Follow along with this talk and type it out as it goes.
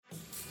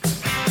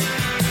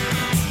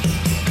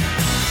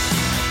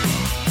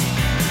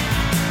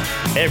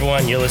Hey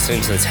everyone, you're listening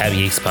to the Tab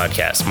Geeks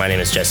podcast. My name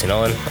is Jesse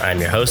Nolan. I'm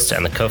your host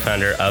and the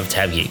co-founder of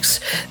Tab Geeks.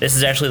 This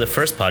is actually the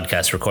first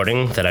podcast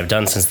recording that I've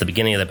done since the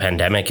beginning of the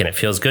pandemic, and it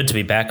feels good to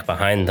be back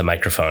behind the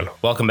microphone.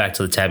 Welcome back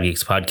to the Tab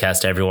Geeks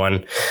podcast,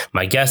 everyone.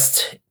 My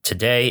guest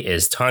today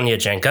is Tanya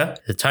Janka.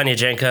 Tanya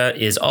Janka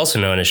is also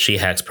known as She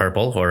Hacks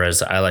Purple, or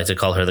as I like to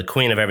call her, the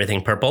queen of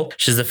everything purple.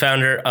 She's the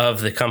founder of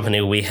the company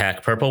We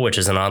Hack Purple, which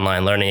is an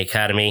online learning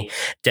academy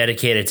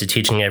dedicated to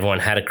teaching everyone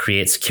how to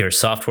create secure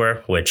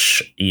software,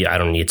 which I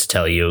don't need to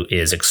tell you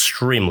is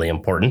extremely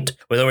important.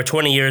 With over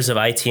 20 years of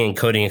IT and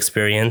coding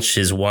experience,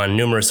 she's won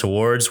numerous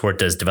awards,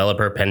 worked as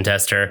developer, pen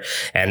tester,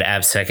 and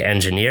AppSec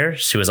engineer.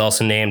 She was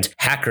also named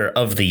Hacker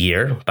of the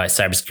Year by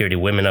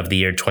Cybersecurity Women of the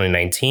Year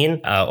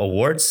 2019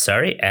 awards,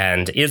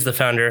 and is the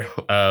founder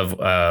of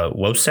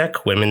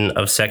WOSEC, Women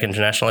of Sec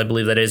International, I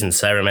believe that is, and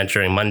Cyber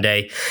Mentoring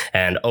Monday,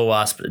 and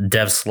OWASP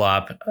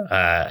DevSlop,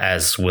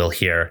 as we'll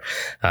hear,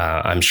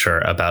 I'm sure,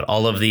 about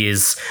all of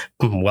these.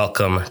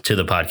 Welcome to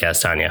the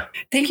podcast, Tanya.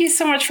 Thank you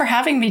so much for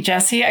having me,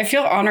 Jesse. I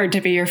feel honored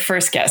to be your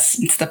first guest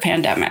since the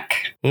pandemic.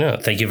 No,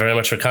 thank you very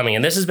much for coming.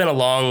 And this has been a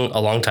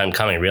long time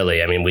coming,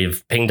 really. I mean,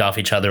 we've pinged off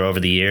each other over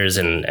the years,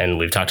 and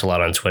we've talked a lot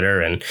on Twitter,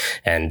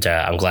 and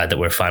I'm glad that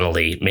we're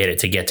finally made it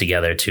to get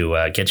together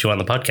to get you on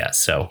the podcast.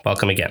 So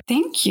welcome again.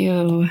 Thank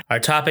you. Our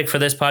topic for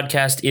this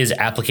podcast is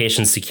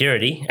application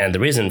security. And the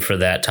reason for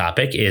that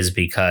topic is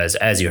because,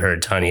 as you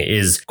heard, Tanya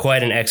is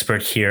quite an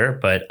expert here,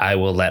 but I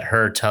will let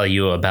her tell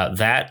you about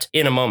that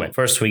in a moment.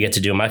 First, we get to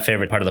do my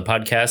favorite part of the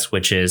podcast,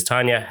 which is,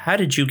 Tanya, how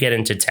did you get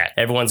into tech?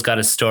 Everyone's got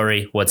a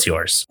story. What's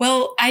yours?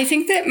 Well, I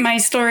think that my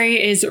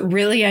story is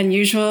really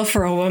unusual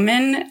for a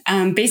woman.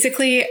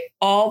 Basically,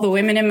 all the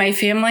women in my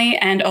family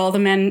and all the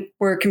men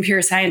were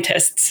computer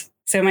scientists.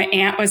 So my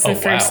aunt was the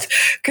first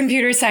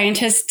computer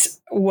scientist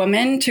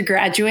woman to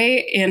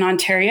graduate in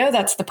Ontario.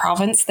 That's the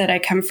province that I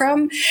come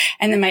from.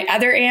 And then my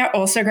other aunt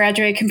also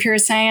graduated computer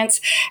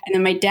science. And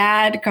then my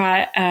dad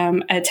got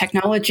a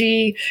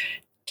technology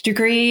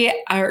degree,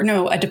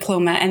 a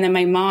diploma. And then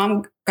my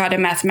mom got a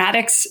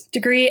mathematics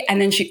degree, and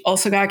then she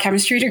also got a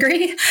chemistry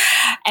degree.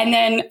 And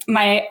then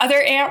my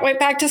other aunt went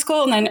back to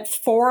school, and then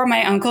 4 of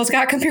my uncles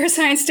got computer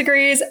science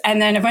degrees.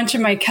 And then a bunch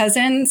of my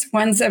cousins,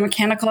 one's a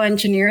mechanical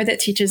engineer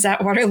that teaches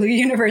at Waterloo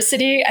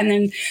University. And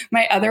then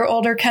my other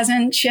older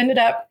cousin, she ended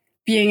up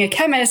being a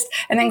chemist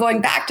and then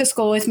going back to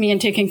school with me and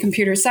taking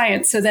computer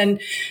science. So then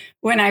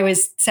when I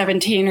was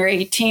 17 or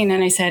 18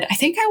 and I said, I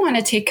think I want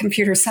to take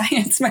computer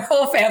science, my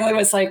whole family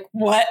was like,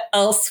 what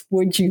else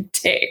would you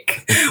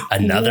take?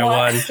 Another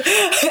one?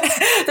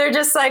 They're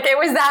just like, it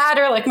was that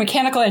or like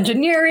mechanical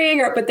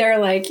engineering, but they're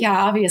like,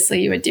 yeah,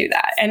 obviously you would do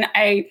that. And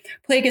I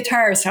play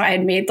guitar. So I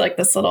had made like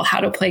this little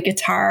how to play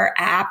guitar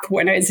app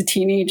when I was a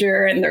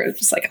teenager. And they're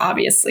just like,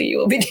 obviously you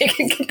will be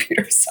taking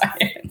computer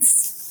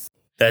science.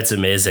 That's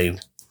amazing.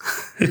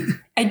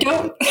 I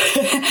don't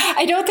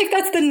think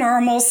that's the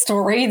normal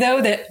story, though,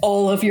 that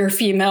all of your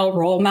female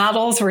role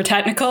models were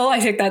technical. I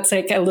think that's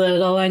like a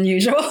little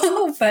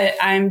unusual, but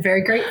I'm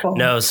very grateful.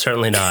 No,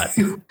 certainly not.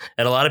 And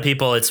a lot of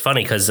people, it's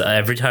funny because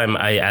every time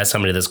I ask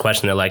somebody this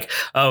question, they're like,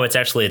 oh, it's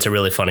a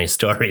really funny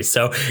story.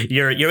 So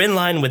you're in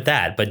line with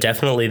that. But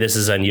definitely this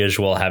is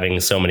unusual having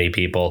so many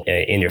people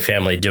in your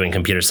family doing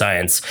computer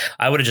science.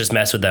 I would have just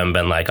messed with them and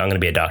been like, I'm going to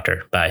be a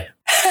doctor. Bye.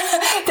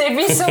 They'd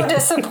be so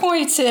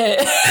disappointed.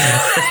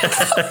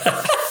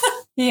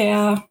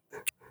 Yeah.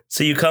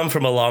 So you come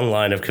from a long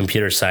line of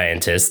computer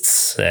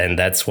scientists, and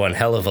that's one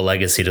hell of a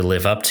legacy to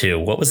live up to.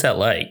 What was that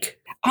like?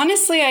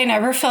 Honestly, I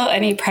never felt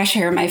any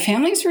pressure. My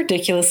family's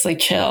ridiculously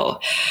chill.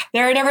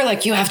 They're never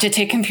like, you have to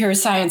take computer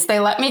science. They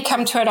let me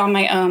come to it on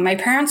my own. My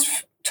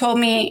parents told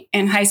me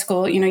in high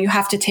school, you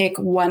have to take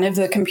one of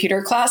the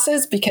computer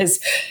classes because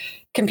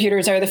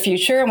computers are the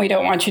future and we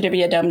don't want you to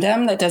be a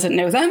dum-dum that doesn't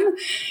know them.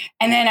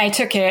 And then I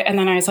took it and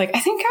then I was like, I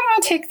think I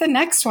want to take the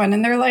next one.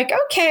 And they're like,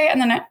 okay.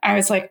 And then I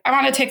was like, I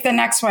want to take the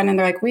next one. And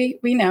they're like, we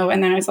know.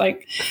 And then I was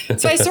like,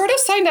 so I sort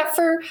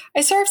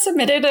of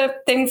submitted a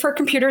thing for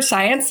computer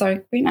science.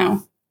 So we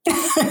know.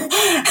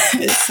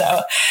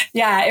 So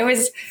yeah,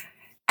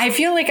 I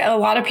feel like a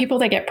lot of people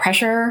that get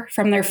pressure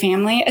from their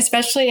family,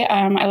 especially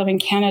I live in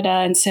Canada.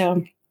 And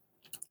so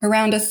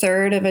around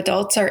 1/3 of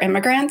adults are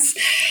immigrants.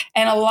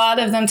 And a lot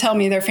of them tell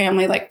me their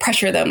family like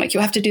pressure them, like, you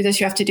have to do this,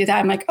 you have to do that.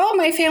 I'm like, oh,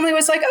 my family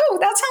was like, oh,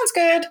 that sounds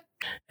good.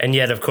 And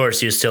yet, of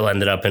course, you still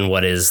ended up in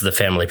what is the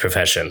family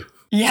profession.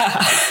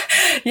 Yeah.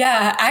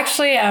 Yeah.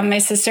 Actually, my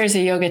sister's a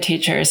yoga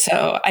teacher.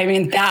 So, I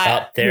mean,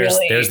 that there's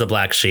the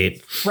black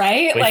sheep.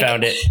 Right? We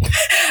found it.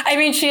 I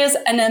mean, she is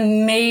an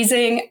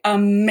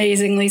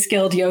amazingly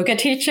skilled yoga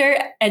teacher.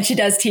 And she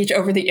does teach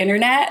over the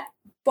internet.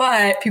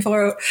 But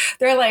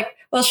they're like,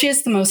 well, she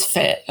is the most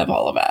fit of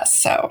all of us.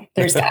 So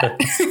there's that.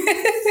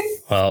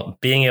 Well,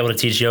 being able to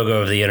teach yoga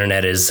over the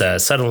internet is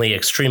suddenly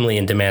extremely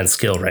in demand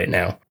skill right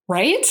now.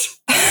 Right?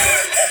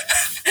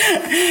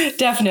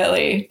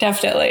 Definitely.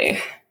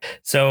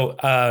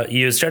 So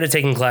you started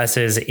taking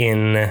classes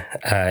in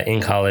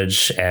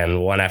college,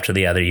 and one after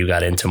the other, you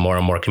got into more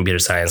and more computer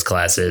science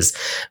classes.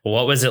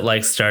 What was it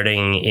like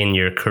starting in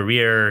your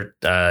career?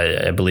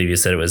 I believe you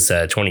said it was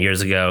 20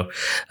 years ago,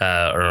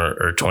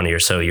 or 20 or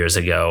so years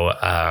ago.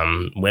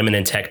 Women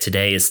in tech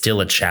today is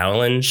still a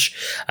challenge.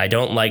 I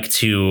don't like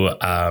to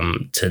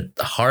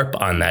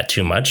harp on that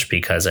too much,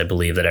 because I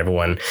believe that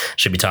everyone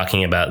should be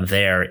talking about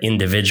their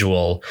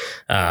individual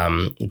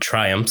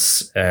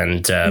triumphs.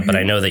 And but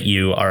I know that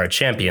you are a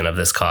champion of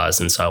this cause,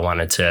 and so I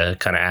wanted to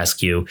kind of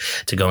ask you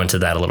to go into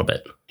that a little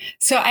bit.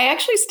 So I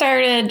actually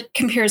started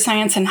computer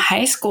science in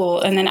high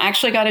school, and then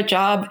actually got a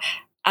job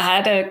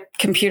at a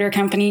computer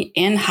company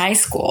in high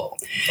school,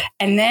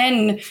 and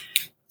then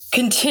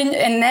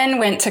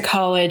went to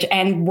college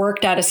and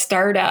worked at a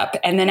startup,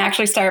 and then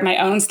actually started my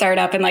own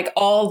startup, and like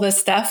all the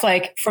stuff,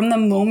 like from the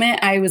moment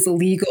I was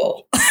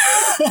legal.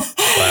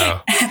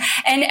 Wow.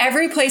 And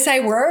every place I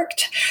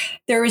worked,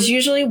 there was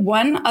usually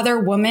one other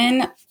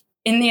woman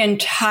in the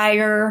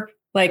entire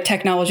like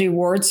technology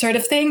ward sort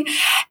of thing.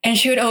 And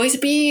she would always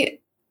be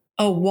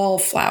a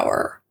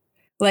wallflower.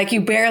 Like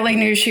you barely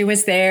knew she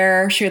was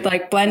there. She would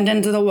like blend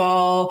into the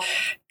wall,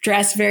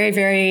 dress very,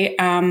 very,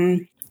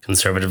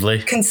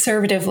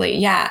 conservatively.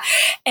 Yeah.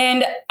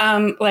 And,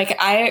 like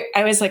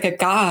I was like a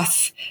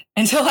goth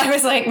until I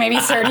was like maybe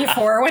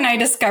 34 when I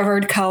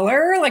discovered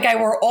color. Like I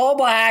wore all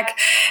black,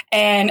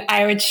 and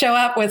I would show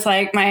up with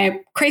like my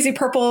crazy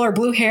purple or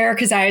blue hair,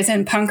 because I was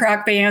in punk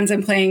rock bands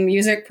and playing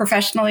music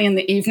professionally in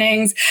the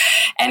evenings.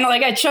 And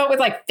like I'd show up with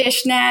like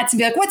fishnets and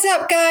be like, "What's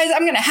up, guys?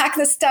 I'm going to hack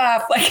this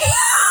stuff." Like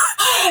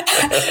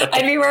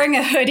I'd be wearing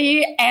a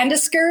hoodie and a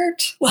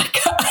skirt, like,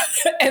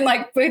 and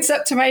like boots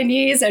up to my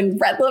knees and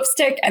red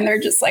lipstick. And they're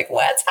just like,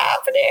 "What's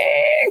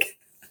happening?"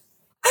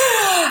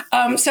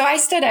 So I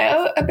stood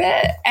out a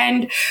bit,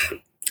 and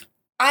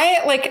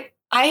I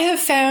have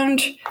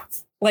found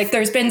like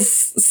there's been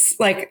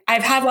like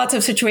I've had lots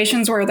of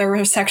situations where there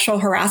was sexual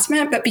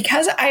harassment, but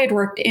because I had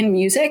worked in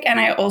music and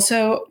I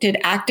also did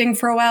acting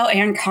for a while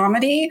and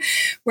comedy,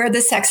 where the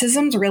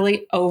sexism's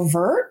really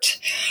overt.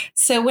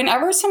 So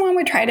whenever someone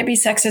would try to be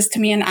sexist to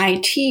me in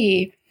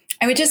IT,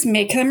 I would just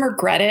make them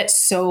regret it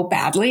so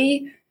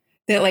badly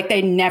that like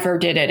they never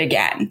did it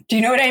again. Do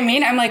you know what I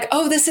mean? I'm like,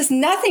 oh, this is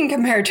nothing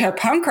compared to a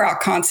punk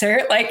rock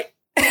concert. Like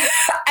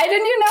I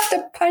didn't even have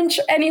to punch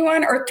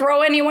anyone or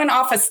throw anyone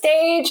off a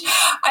stage.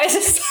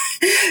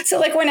 So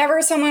like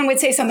whenever someone would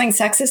say something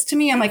sexist to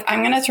me, I'm like,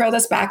 I'm going to throw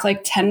this back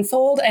like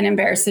tenfold and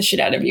embarrass the shit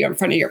out of you in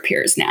front of your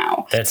peers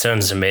now. That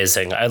sounds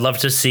amazing. I'd love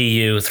to see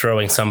you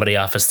throwing somebody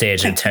off a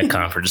stage in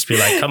TechConf. Just be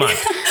like, come on,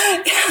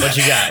 what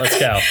you got? Let's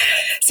go.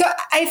 So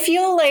I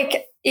feel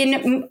like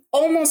in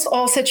almost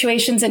all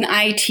situations in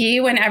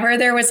IT, whenever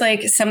there was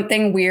like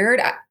something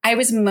weird, I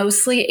was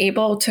mostly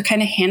able to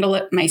kind of handle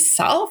it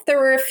myself. There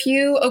were a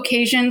few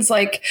occasions,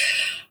 like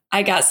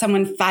I got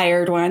someone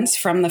fired once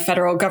from the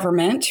federal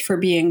government for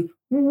being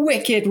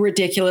wicked,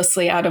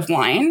 ridiculously out of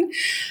line.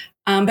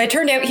 But it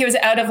turned out he was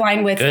out of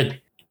line with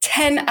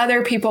 10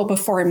 other people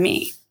before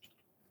me.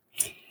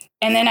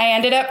 And then I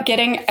ended up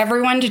getting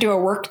everyone to do a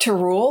work to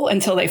rule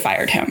until they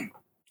fired him.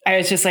 I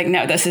was just like,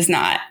 no, this is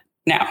not,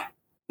 no.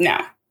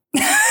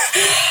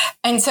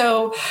 And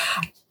so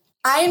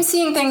I'm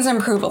seeing things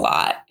improve a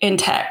lot in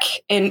tech.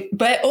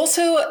 But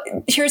also,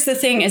 here's the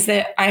thing is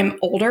that I'm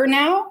older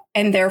now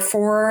and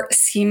therefore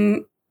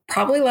seem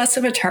probably less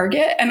of a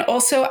target. And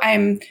also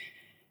I'm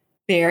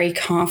very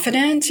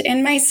confident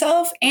in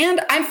myself.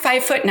 And I'm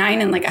 5'9"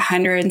 and like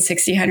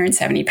 160,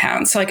 170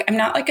 pounds. So like, I'm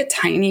not like a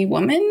tiny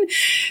woman.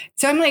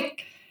 So I'm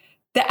like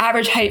the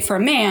average height for a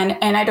man.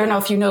 And I don't know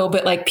if you know,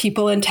 but like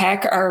people in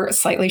tech are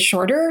slightly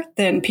shorter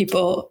than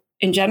people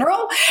in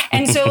general.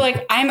 And so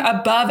like I'm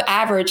above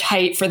average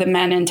height for the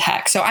men in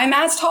tech. So I'm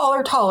as tall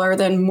or taller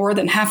than more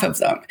than half of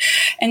them.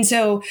 And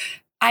so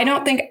I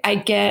don't think I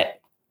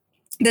get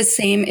the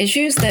same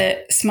issues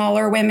that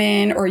smaller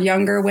women or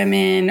younger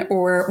women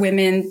or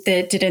women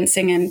that didn't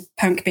sing in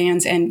punk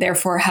bands and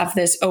therefore have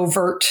this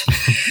overt,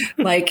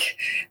 like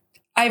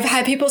I've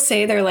had people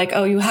say they're like,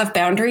 oh, you have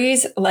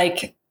boundaries,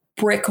 like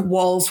brick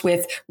walls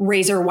with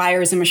razor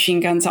wires and machine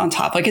guns on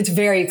top. Like it's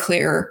very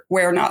clear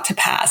where not to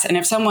pass. And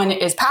if someone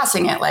is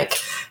passing it, like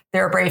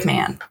they're a brave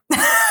man.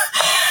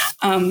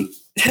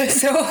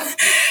 So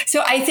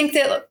I think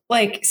that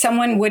like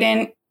someone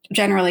wouldn't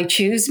generally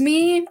choose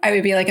me. I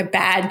would be like a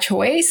bad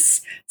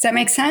choice. Does that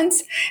make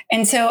sense?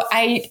 And so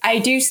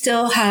I do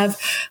still have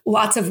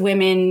lots of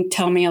women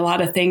tell me a lot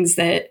of things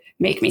that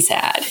make me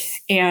sad.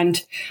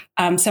 And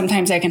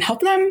sometimes I can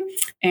help them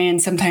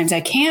and sometimes I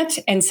can't.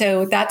 And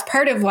so that's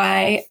part of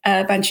why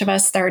a bunch of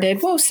us started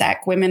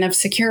WOSEC, Women of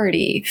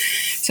Security.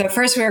 So at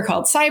first we were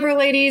called Cyber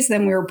Ladies,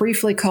 then we were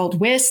briefly called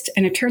WIST.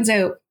 And it turns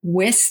out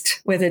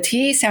WIST with a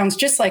T sounds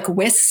just like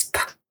WISP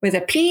with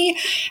a P.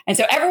 And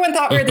so everyone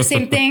thought we were the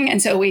same thing.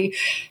 And so we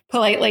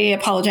politely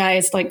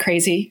apologized like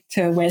crazy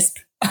to WISP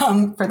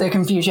for the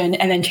confusion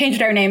and then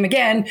changed our name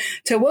again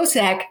to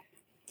WOSEC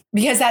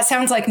because that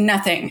sounds like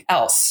nothing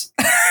else.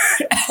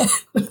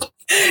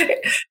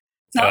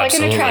 It's not like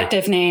an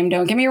attractive name.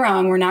 Don't get me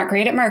wrong. We're not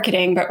great at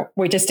marketing, but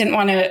we just didn't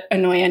want to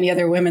annoy any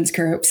other women's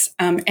groups.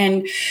 And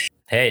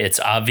hey, it's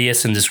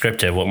obvious and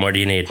descriptive. What more do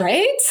you need?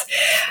 Right.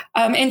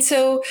 And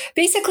so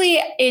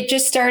basically it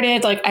just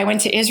started like I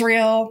went to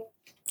Israel,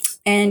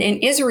 and in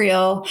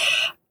Israel,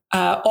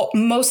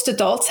 most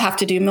adults have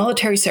to do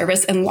military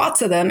service, and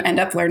lots of them end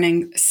up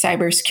learning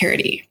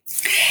cybersecurity.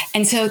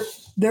 And so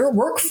their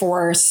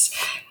workforce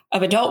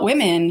of adult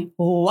women,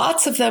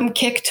 lots of them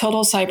kick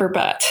total cyber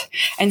butt.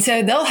 And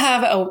so they'll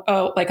have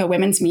a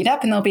women's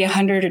meetup, and there'll be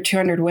 100 or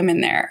 200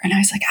 women there. And I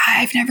was like,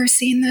 I've never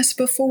seen this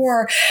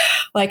before.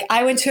 Like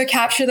I went to a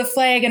capture the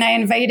flag, and I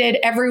invited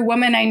every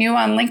woman I knew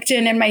on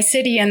LinkedIn in my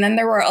city. And then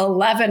there were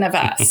 11 of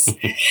us.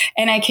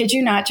 And I kid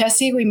you not,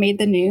 Jesse, we made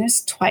the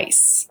news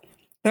twice.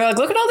 They're like,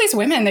 look at all these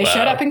women. They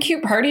showed up in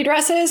cute party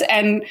dresses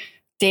and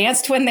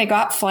danced when they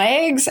got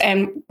flags.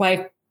 And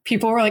like,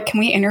 people were like, can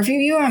we interview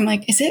you? I'm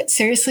like, is it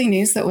seriously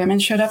news that women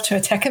showed up to a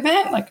tech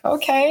event? Like,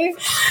 okay.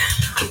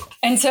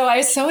 And so I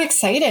was so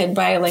excited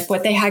by like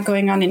what they had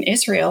going on in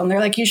Israel. And they're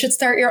like, you should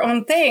start your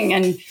own thing.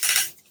 And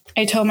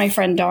I told my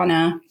friend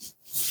Donna,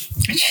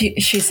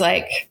 she's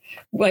like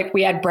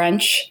we had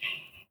brunch,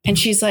 and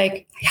she's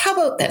like, how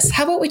about this?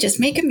 How about we just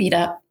make a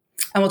meetup,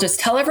 and we'll just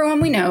tell everyone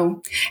we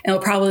know. And it'll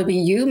probably be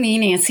you, me,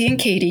 Nancy, and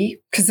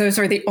Katie, because those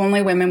were the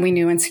only women we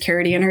knew in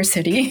security in our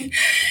city.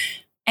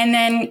 And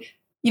then,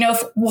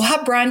 we'll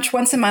have brunch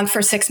once a month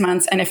for 6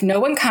 months. And if no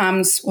one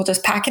comes, we'll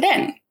just pack it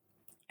in.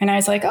 And I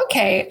was like,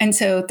 okay. And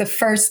so the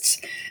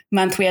first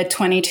month we had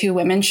 22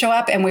 women show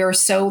up, and we were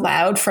so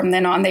loud from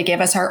then on, they gave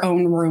us our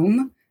own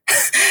room.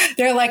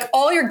 They're like,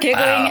 all your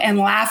giggling and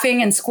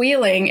laughing and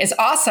squealing is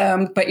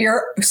awesome, but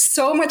you're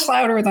so much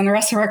louder than the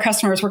rest of our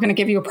customers. We're going to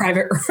give you a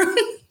private room.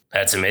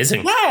 That's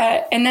amazing.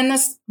 Yeah. And then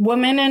this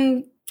woman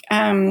in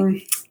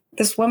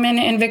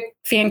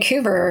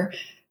Vancouver,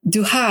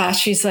 Duha,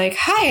 she's like,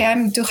 hi,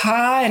 I'm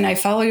Duha, and I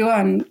follow you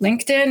on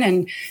LinkedIn,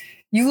 and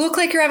you look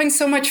like you're having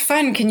so much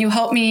fun. Can you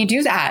help me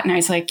do that? And I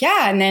was like,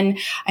 yeah. And then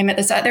I met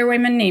this other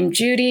woman named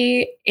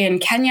Judy in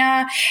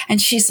Kenya, and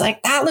she's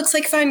like, that looks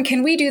like fun.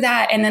 Can we do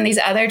that? And then these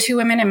other 2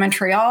 women in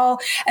Montreal.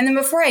 And then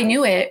before I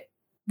knew it,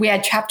 we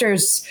had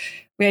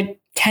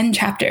 10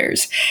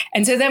 chapters.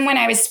 And so then when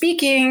I was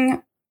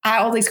speaking at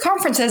all these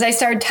conferences, I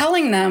started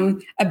telling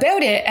them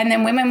about it. And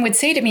then women would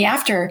say to me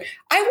after,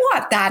 I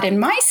want that in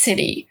my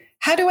city.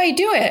 How do I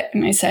do it?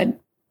 And I said,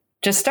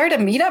 just start a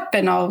meetup,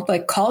 and I'll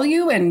like call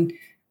you, and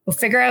we'll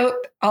figure out,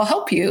 I'll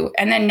help you.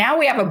 And then now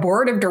we have a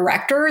board of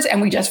directors,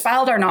 and we just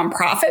filed our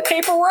nonprofit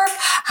paperwork.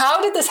 How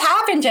did this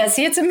happen,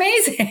 Jesse? It's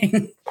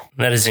amazing.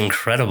 That is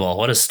incredible.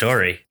 What a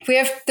story. We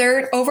have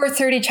over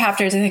 30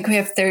 chapters. I think we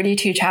have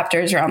 32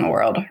 chapters around the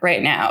world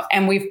right now.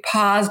 And we've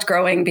paused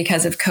growing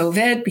because of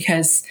COVID,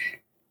 because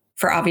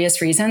for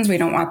obvious reasons, we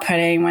don't want to put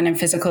anyone in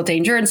physical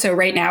danger. And so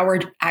right now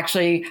we're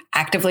actually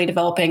actively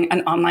developing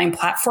an online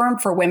platform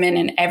for women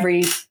in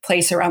every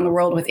place around the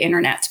world with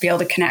internet to be able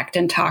to connect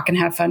and talk and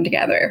have fun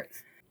together.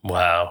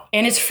 Wow.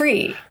 And it's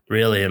free.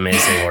 Really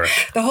amazing work.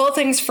 The whole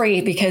thing's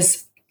free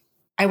because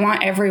I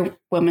want every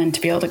woman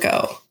to be able to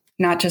go,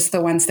 not just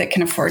the ones that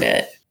can afford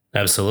it.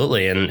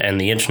 Absolutely.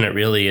 And the internet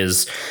really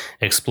is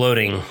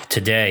exploding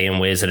today in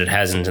ways that it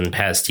hasn't in the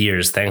past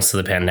years, thanks to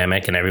the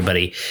pandemic and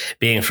everybody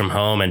being from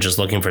home and just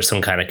looking for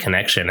some kind of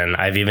connection. And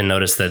I've even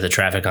noticed that the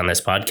traffic on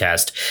this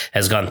podcast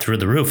has gone through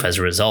the roof as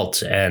a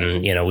result.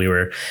 And, we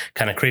were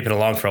kind of creeping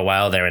along for a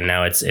while there, and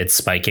now it's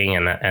spiking,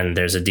 and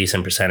there's a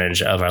decent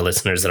percentage of our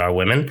listeners that are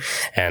women.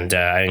 And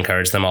I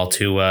encourage them all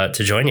to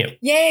join you.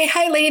 Yay.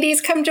 Hi,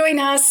 ladies. Come join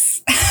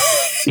us.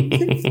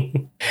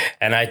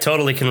 And I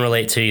totally can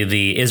relate to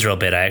the Israel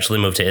bit. I actually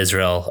moved to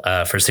Israel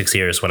for 6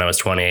 years. When I was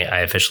 20, I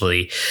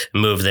officially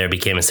moved there,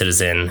 became a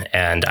citizen,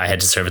 and I had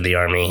to serve in the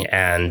army.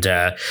 And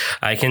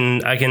I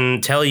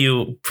can tell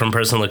you from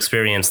personal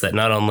experience that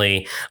not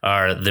only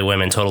are the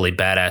women totally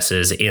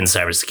badasses in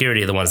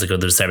cybersecurity, the ones that go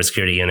to the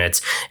cybersecurity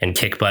units and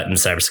kick butt in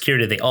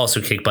cybersecurity, they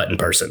also kick butt in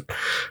person.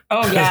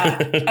 Oh,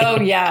 yeah. Oh,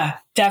 yeah.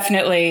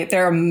 Definitely.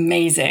 They're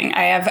amazing.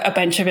 I have a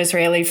bunch of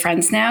Israeli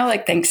friends now,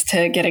 like thanks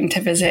to getting to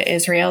visit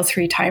Israel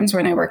 3 times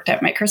when I worked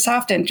at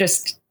Microsoft, and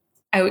just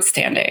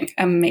outstanding.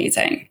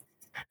 Amazing.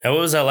 Now,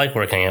 what was that like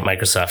working at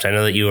Microsoft? I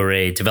know that you were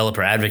a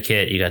developer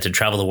advocate. You got to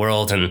travel the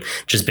world and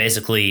just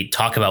basically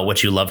talk about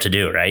what you love to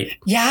do, right?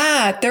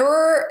 Yeah,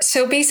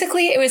 so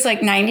basically it was like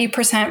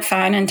 90%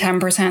 fun and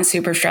 10%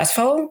 super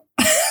stressful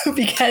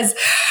because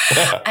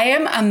I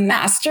am a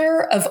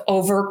master of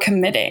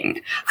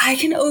overcommitting. I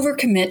can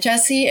overcommit,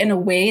 Jesse, in a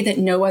way that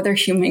no other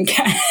human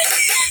can.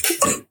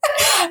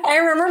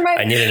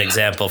 I need an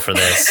example for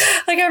this.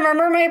 I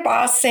remember my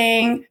boss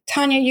saying,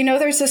 Tanya,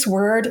 there's this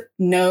word,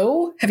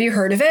 no. Have you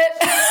heard of it?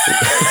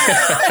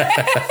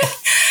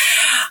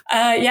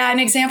 An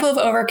example of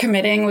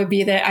overcommitting would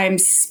be that I'm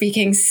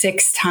speaking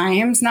 6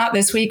 times, not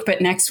this week,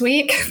 but next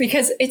week,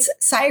 because it's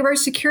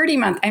Cybersecurity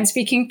Month. I'm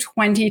speaking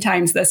 20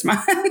 times this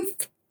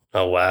month.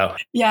 Oh, wow.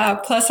 Yeah.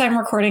 Plus I'm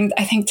recording,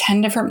 I think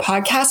 10 different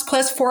podcasts,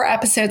 plus 4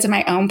 episodes of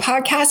my own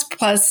podcast,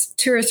 plus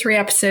 2 or 3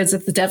 episodes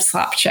of the Dev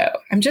Slop Show.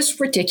 I'm just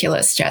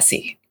ridiculous,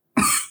 Jesse.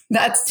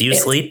 Do you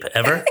sleep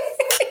ever?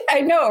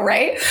 I know,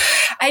 right?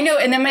 I know.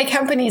 And then my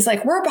company's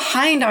like, we're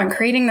behind on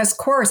creating this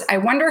course. I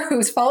wonder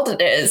whose fault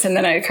it is. And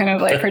then I kind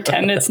of like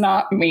pretend it's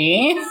not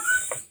me.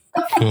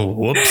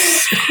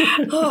 Whoops.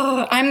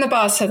 Oh, I'm the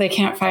boss, so they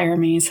can't fire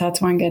me. So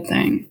that's one good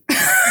thing.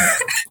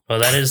 Well,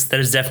 that is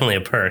definitely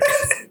a perk.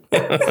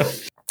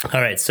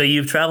 All right. So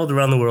you've traveled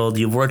around the world.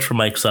 You've worked for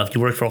Microsoft.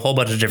 You worked for a whole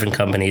bunch of different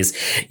companies.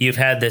 You've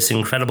had this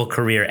incredible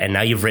career, and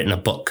now you've written a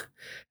book.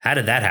 How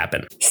did that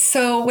happen?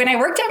 So when I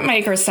worked at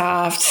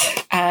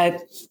Microsoft,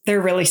 they're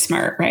really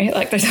smart, right?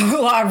 Like there's a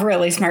lot of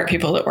really smart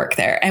people that work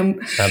there.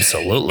 And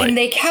absolutely. And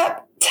they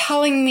kept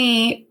telling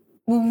me,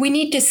 well, we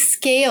need to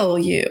scale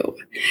you.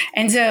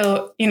 And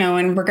so,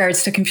 in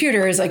regards to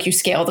computers, like you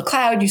scale the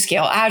cloud, you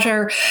scale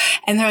Azure,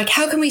 and they're like,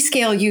 how can we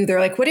scale you? They're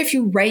like, what if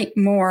you write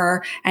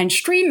more and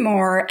stream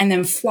more and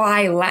then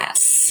fly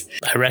less?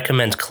 I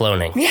recommend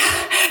cloning.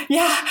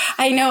 Yeah,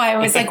 I know. I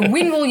was like,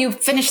 when will you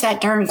finish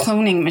that darn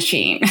cloning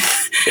machine?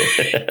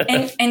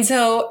 and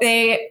so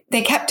they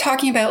kept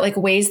talking about like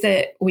ways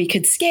that we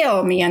could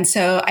scale me. And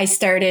so I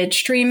started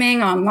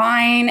streaming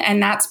online,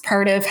 and that's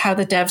part of how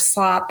the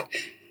DevSlop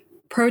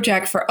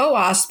project for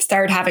OWASP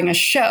started having a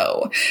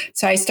show.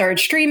 So I started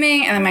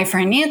streaming, and then my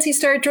friend Nancy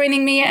started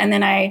joining me, and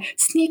then I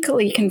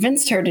sneakily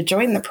convinced her to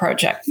join the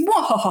project.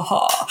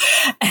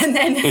 And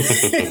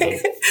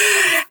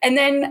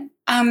then,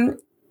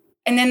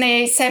 and then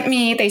they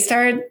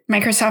started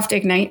Microsoft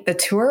Ignite, the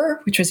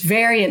tour, which was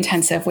very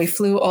intensive. We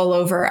flew all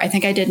over. I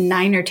think I did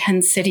 9 or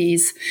 10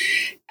 cities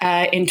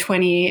in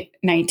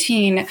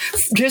 2019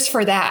 just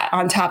for that,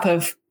 on top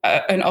of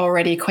an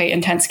already quite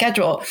intense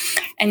schedule.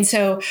 And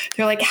so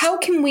they're like, how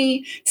can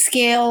we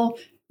scale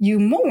you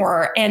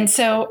more? And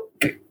so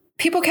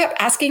people kept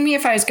asking me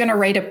if I was going to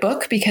write a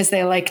book because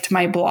they liked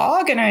my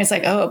blog. And I was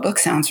like, oh, a book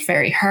sounds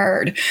very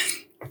hard.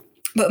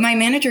 But my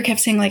manager kept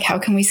saying, like, how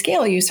can we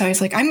scale you? So I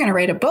was like, I'm going to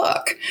write a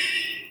book.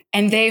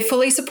 And they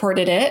fully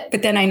supported it.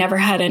 But then I never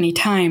had any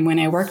time when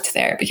I worked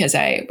there because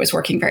I was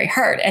working very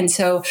hard. And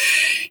so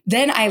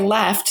then I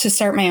left to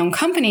start my own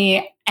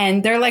company.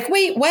 And they're like,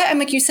 wait, what? I'm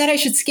like, you said I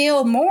should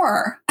scale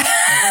more.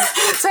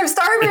 So I'm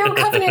starting my own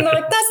company. And they're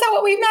like, that's not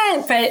what we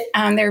meant.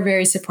 But they're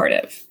very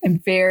supportive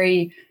and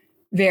very,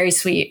 very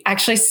sweet.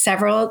 Actually,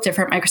 several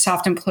different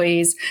Microsoft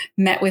employees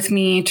met with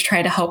me to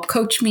try to help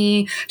coach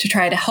me, to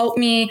try to help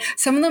me.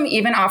 Some of them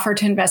even offered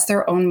to invest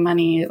their own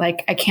money.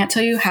 Like, I can't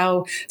tell you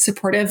how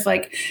supportive,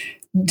 like,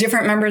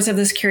 different members of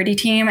the security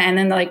team and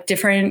then like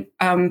different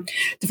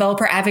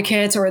developer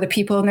advocates or the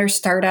people in their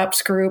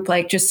startups group,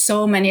 like just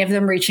so many of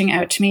them reaching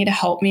out to me to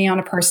help me on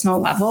a personal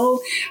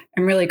level.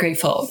 I'm really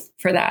grateful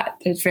for that.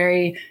 It's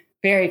very,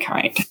 very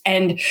kind.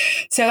 And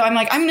so I'm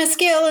like, I'm going to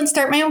scale and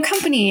start my own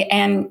company.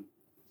 And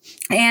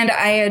I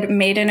had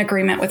made an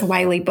agreement with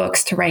Wiley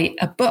Books to write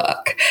a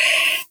book.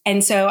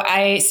 And so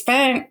I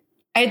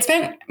had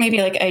spent maybe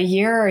like a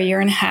year or a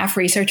year and a half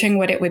researching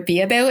what it would be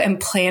about and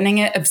planning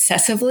it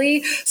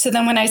obsessively. So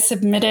then when I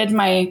submitted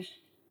my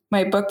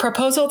book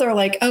proposal, they're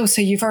like, oh,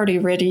 so you've already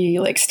really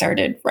like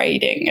started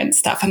writing and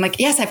stuff. I'm like,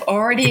 yes, I've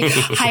already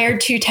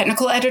hired 2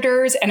 technical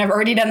editors and I've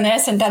already done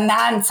this and done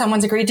that. And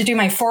someone's agreed to do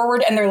my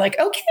forward. And they're like,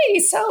 okay,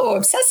 so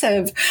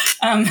obsessive.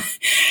 And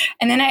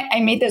then I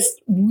made this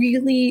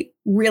really,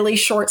 really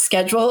short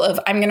schedule of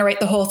I'm going to write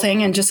the whole thing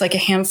in just like a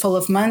handful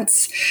of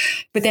months.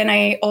 But then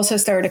I also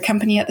started a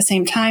company at the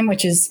same time,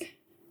 which is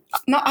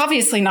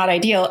obviously not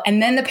ideal.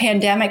 And then the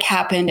pandemic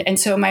happened. And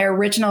so my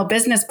original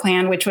business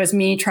plan, which was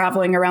me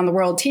traveling around the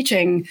world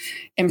teaching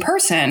in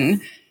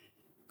person,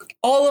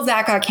 all of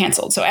that got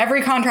canceled. So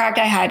every contract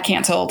I had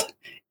canceled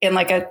in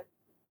like a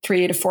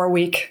 3 to 4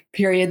 week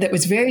period that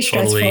was very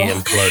stressful. Totally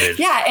imploded.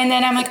 Yeah. And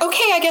then I'm like,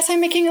 okay, I guess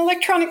I'm making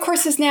electronic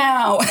courses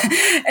now.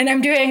 And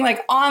I'm doing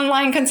like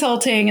online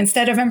consulting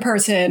instead of in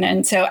person.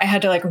 And so I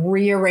had to like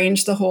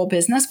rearrange the whole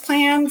business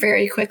plan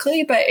very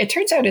quickly, but it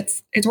turns out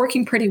it's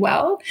working pretty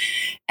well.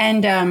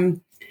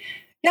 And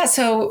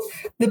so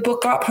the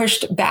book got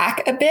pushed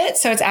back a bit.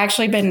 So it's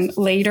actually been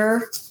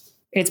later.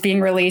 It's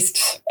being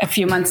released a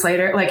few months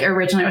later. Like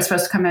originally it was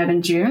supposed to come out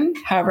in June.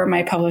 However,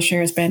 my publisher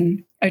has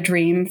been a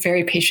dream,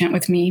 very patient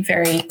with me,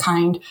 very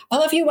kind. I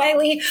love you,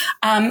 Wiley.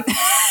 But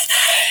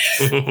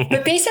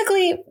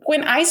basically,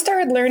 when I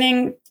started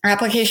learning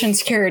application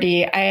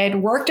security, I had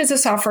worked as a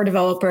software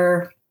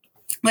developer.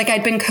 Like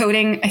I'd been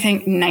coding, I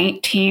think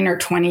 19 or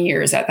 20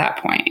 years at that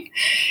point.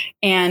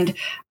 And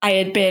I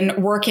had been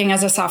working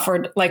as a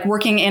software, like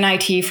working in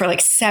IT for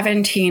like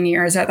 17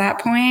 years at that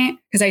point.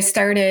 Because I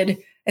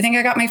think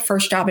I got my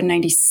first job in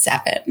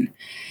 97.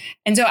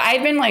 And so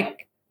I'd been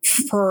like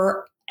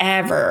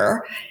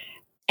forever.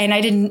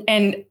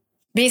 And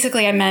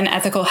basically I met an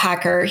ethical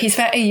hacker. He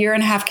spent a year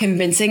and a half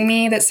convincing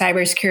me that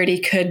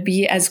cybersecurity could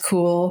be as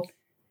cool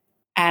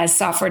as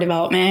software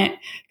development.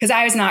 Because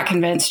I was not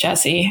convinced,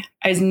 Jesse.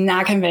 I was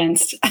not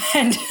convinced.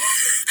 And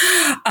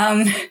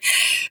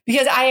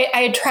because I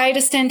had tried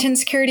a stint in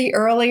security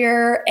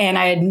earlier and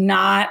I had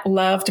not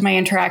loved my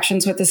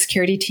interactions with the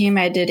security team.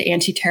 I did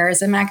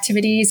anti-terrorism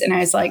activities and I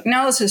was like,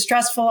 no, this is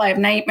stressful. I have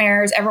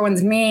nightmares.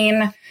 Everyone's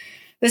mean.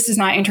 This does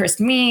not interest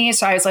me.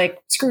 So I was like,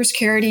 screw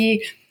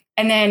security.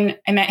 And then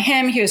I met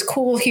him. He was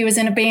cool. He was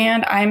in a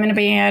band. I'm in a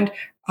band.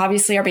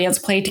 Obviously, our bands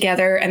played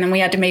together. And then we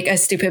had to make a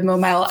stupid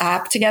mobile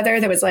app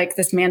together that was like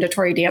this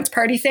mandatory dance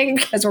party thing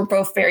because we're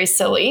both very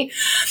silly.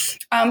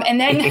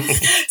 And then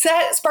so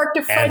that sparked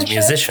a friendship. And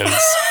musicians.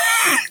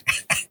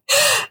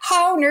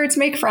 How nerds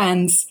make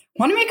friends.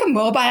 Want to make a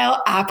mobile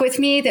app with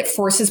me that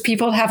forces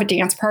people to have a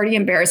dance party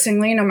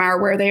embarrassingly, no matter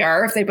where they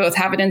are, if they both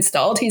have it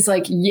installed? He's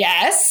like,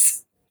 yes.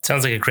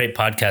 Sounds like a great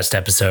podcast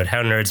episode.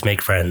 How nerds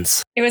make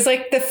friends. It was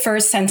like the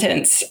first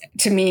sentence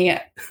to me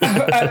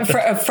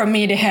from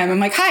me to him. I'm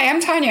like, hi, I'm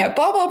Tanya,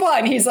 blah, blah, blah.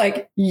 And he's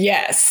like,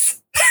 yes.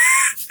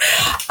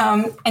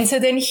 And so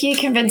then he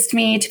convinced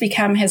me to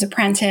become his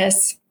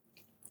apprentice.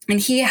 And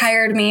he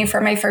hired me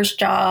for my first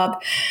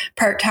job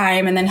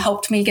part-time and then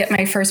helped me get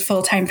my first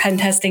full-time pen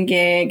testing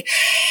gig.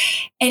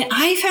 And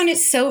I found it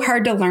so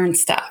hard to learn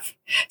stuff.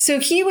 So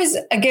he was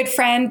a good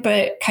friend,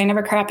 but kind of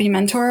a crappy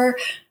mentor.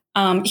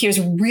 He was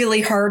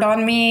really hard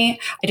on me.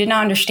 I did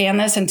not understand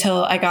this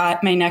until I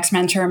got my next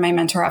mentor and my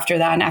mentor after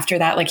that. And after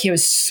that, like, he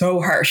was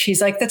so harsh.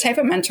 He's like the type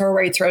of mentor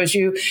where he throws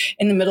you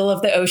in the middle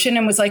of the ocean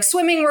and was like,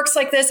 swimming works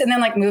like this. And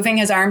then like moving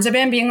his arms a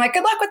bit and being like,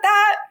 good luck with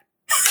that.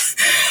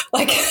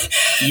 Like,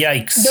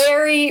 yikes.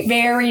 Very,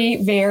 very,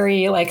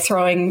 very like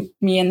throwing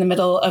me in the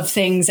middle of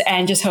things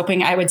and just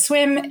hoping I would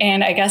swim.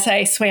 And I guess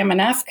I swam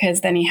enough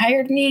because then he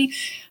hired me.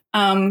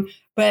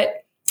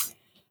 But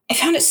I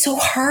found it so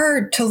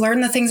hard to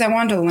learn the things I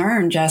wanted to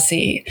learn,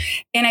 Jesse.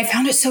 And I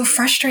found it so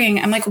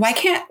frustrating. I'm like, why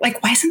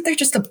isn't there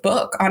just a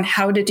book on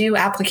how to do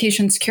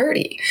application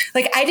security?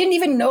 Like, I didn't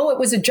even know it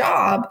was a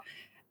job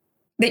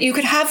that you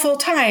could have full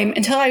time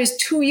until I was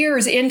 2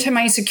 years into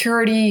my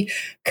security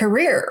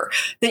career,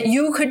 that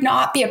you could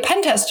not be a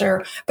pen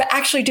tester, but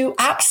actually do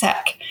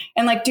AppSec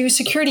and like do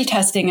security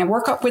testing and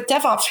work up with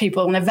DevOps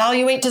people and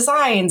evaluate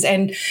designs.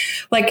 And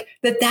like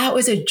that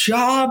was a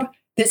job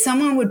that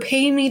someone would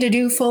pay me to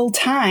do full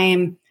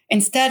time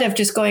instead of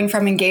just going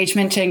from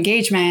engagement to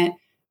engagement,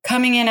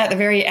 coming in at the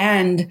very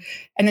end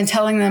and then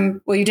telling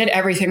them, well, you did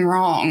everything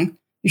wrong.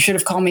 You should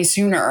have called me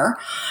sooner.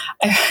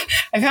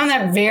 I found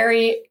that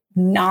very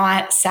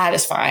not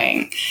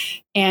satisfying.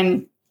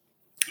 And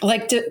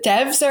like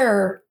devs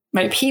are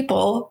my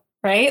people,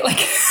 right?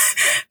 Like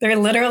they're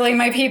literally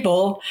my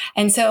people.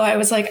 And so I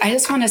was like, I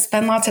just want to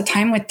spend lots of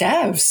time with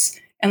devs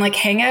and like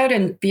hang out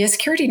and be a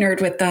security nerd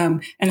with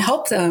them and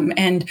help them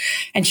and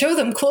show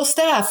them cool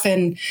stuff.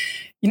 And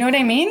you know what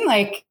I mean?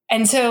 Like,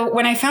 and so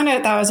when I found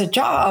out that was a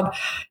job,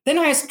 then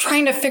I was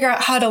trying to figure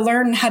out how to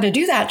learn how to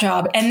do that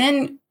job. And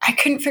then I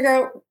couldn't figure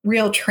out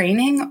real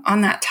training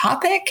on that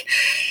topic.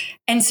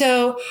 And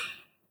so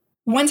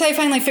once I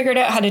finally figured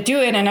out how to do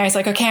it and I was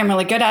like, okay, I'm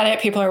really good at it.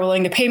 People are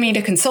willing to pay me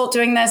to consult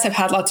doing this. I've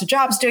had lots of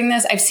jobs doing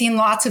this. I've seen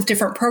lots of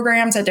different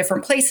programs at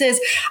different places.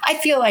 I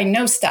feel I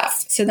know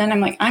stuff. So then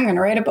I'm like, I'm going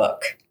to write a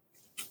book.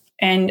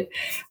 And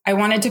I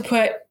wanted to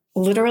put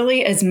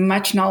literally as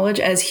much knowledge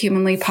as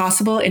humanly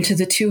possible into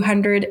the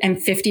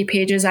 250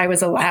 pages I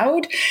was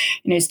allowed.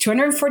 And it's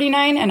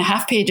 249 and a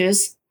half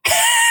pages.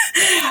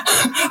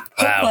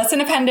 Wow. Plus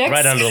an appendix.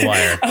 Right under the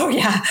wire. Oh,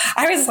 yeah.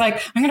 I was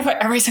like, I'm going to put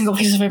every single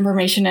piece of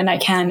information in I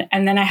can.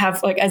 And then I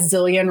have like a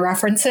zillion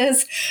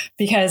references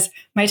because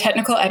my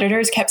technical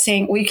editors kept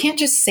saying, well, you can't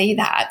just say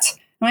that.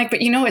 I'm like,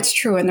 but you know, it's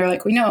true. And they're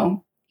like, we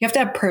know, you have to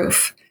have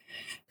proof.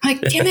 I'm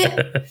like, damn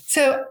it.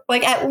 So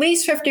like at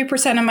least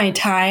 50% of my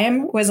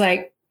time was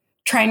like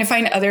trying to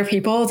find other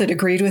people that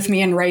agreed with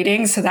me in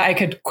writing so that I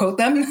could quote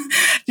them.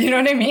 You know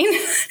what I mean?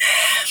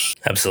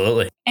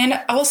 Absolutely. And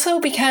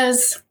also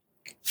because,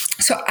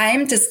 so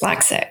I'm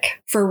dyslexic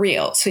for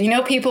real. So, you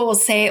know, people will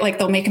say like,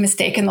 they'll make a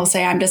mistake and they'll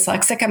say I'm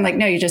dyslexic. I'm like,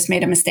 no, you just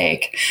made a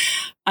mistake.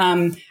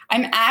 I'm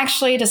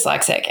actually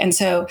dyslexic. And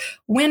so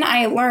when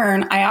I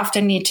learn, I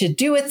often need to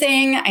do a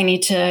thing. I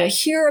need to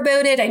hear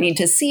about it. I need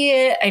to see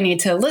it. I need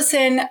to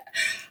listen.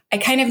 I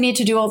kind of need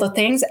to do all the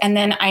things. And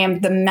then I am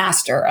the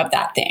master of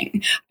that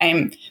thing.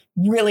 I'm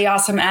really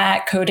awesome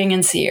at coding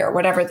in C or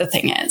whatever the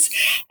thing is.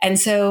 And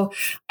so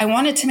I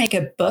wanted to make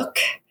a book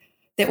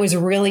that was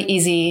really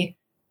easy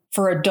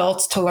for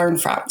adults to learn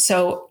from.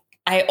 So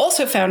I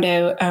also found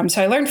out,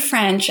 so I learned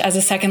French as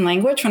a second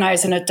language when I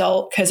was an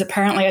adult, because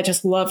apparently I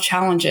just love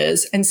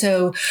challenges. And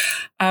so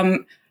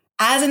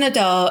as an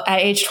adult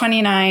at age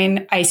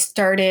 29, I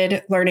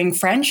started learning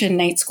French in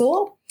night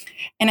school.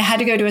 And I had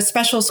to go to a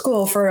special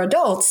school for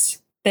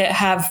adults that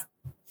have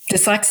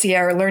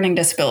dyslexia or learning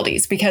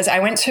disabilities, because I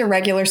went to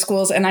regular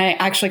schools and I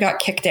actually got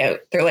kicked out.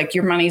 They're like,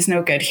 your money's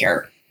no good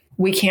here.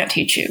 We can't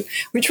teach you,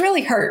 which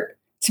really hurt.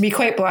 To be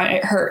quite blunt,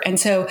 it hurt. And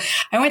so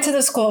I went to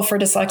the school for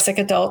dyslexic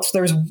adults.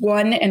 There's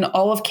one in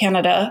all of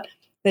Canada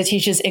that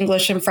teaches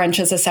English and French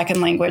as a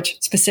second language,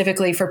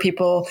 specifically for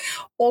people,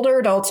 older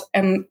adults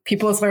and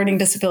people with learning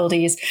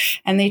disabilities.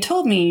 And they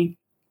told me,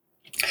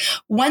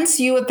 once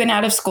you have been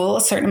out of school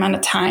a certain amount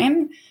of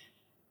time,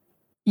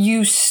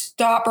 you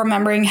stop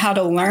remembering how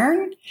to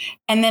learn.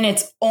 And then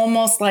it's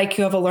almost like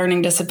you have a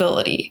learning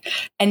disability.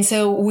 And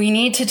so we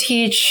need to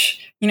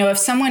teach if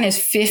someone is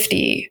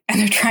 50 and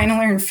they're trying to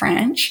learn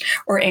French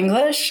or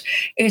English,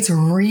 it's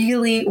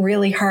really,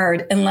 really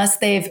hard unless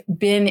they've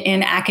been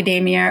in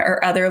academia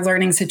or other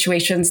learning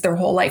situations their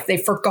whole life.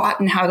 They've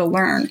forgotten how to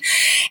learn.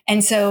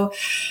 And so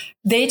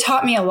they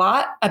taught me a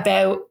lot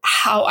about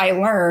how I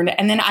learned.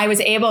 And then I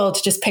was able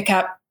to just pick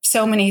up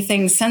so many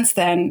things since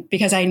then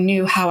because I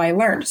knew how I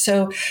learned.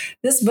 So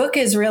this book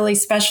is really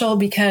special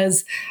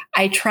because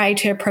I try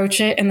to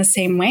approach it in the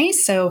same way.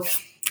 So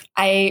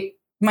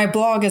my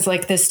blog is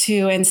like this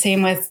too. And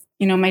same with,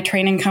 my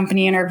training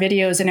company and our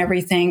videos and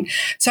everything.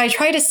 So I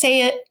try to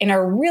say it in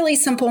a really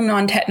simple,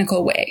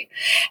 non-technical way.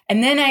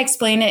 And then I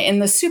explain it in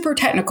the super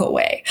technical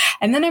way.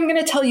 And then I'm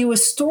going to tell you a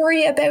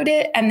story about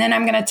it. And then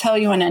I'm going to tell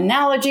you an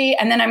analogy.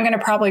 And then I'm going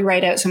to probably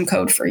write out some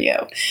code for you.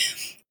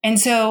 And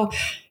so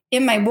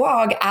in my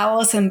blog,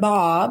 Alice and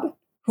Bob,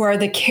 so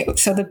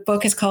the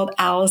book is called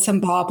Alice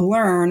and Bob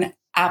Learn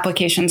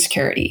Application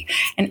Security.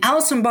 And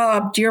Alice and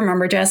Bob, do you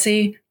remember,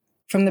 Jesse,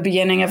 from the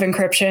beginning of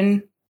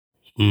encryption?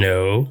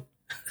 No.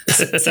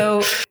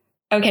 So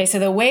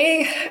the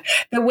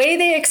way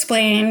they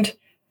explained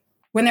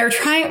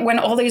when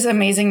all these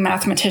amazing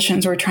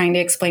mathematicians were trying to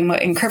explain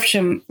what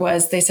encryption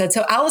was, they said,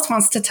 so Alice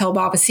wants to tell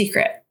Bob a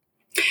secret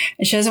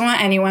and she doesn't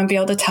want anyone to be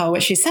able to tell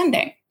what she's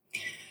sending.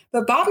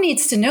 But Bob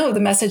needs to know the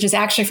message is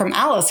actually from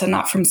Alice and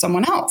not from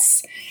someone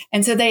else.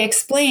 And so they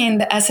explained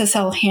the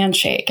SSL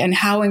handshake and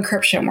how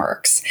encryption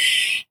works.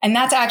 And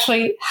that's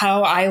actually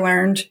how I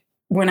learned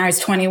when I was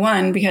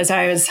 21, because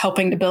I was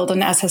helping to build an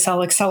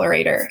SSL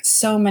accelerator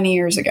so many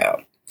years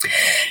ago.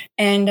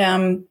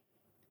 And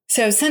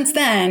so since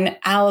then,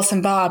 Alice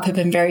and Bob have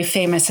been very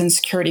famous in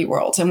security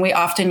worlds, and we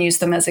often use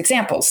them as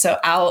examples. So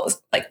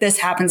Alice, like this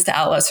happens to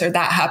Alice or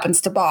that happens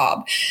to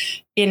Bob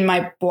in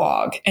my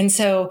blog. And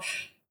so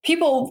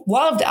people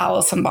loved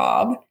Alice and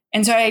Bob.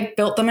 And so I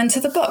built them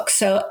into the book.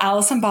 So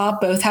Alice and Bob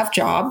both have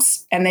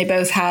jobs and they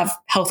both have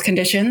health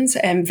conditions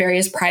and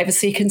various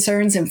privacy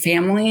concerns and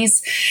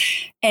families.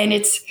 And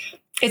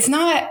it's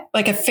not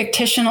like a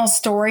fictional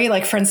story,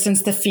 like, for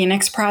instance, the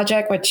Phoenix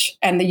Project,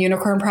 and the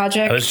Unicorn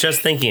Project. I was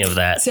just thinking of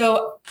that.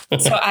 So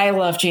I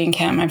love Gene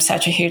Kim. I'm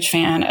such a huge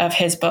fan of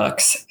his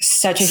books.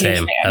 Such a huge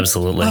fan.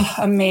 Absolutely. Oh,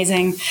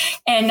 amazing.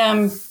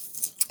 And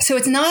so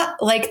it's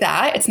not like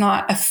that. It's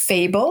not a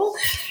fable.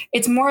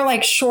 It's more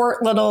like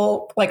short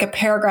little, like a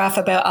paragraph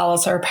about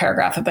Alice or a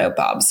paragraph about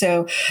Bob.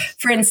 So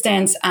for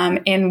instance,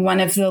 in one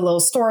of the little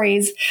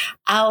stories,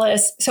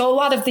 Alice, so a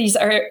lot of these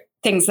are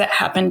things that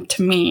happened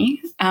to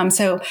me.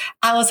 So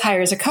Alice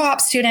hires a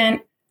co-op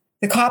student.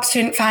 The co-op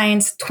student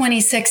finds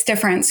 26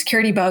 different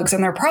security bugs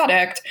in their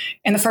product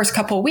in the first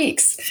couple of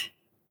weeks.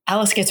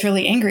 Alice gets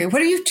really angry.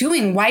 What are you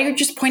doing? Why are you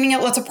just pointing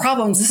out lots of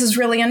problems? This is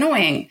really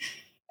annoying.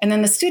 And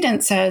then the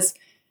student says,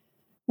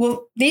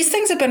 well, these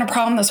things have been a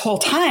problem this whole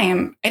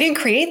time. I didn't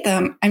create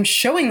them. I'm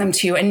showing them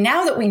to you. And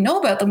now that we know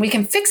about them, we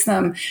can fix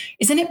them.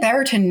 Isn't it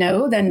better to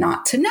know than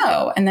not to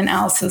know? And then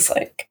Alice is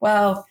like,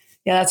 well,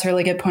 yeah, that's a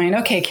really good point.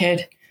 Okay,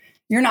 kid,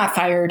 you're not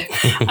fired.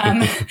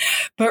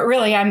 But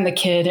really, I'm the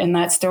kid in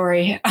that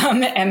story.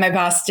 And my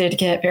boss did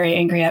get very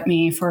angry at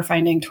me for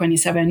finding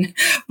 27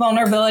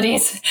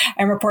 vulnerabilities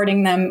and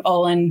reporting them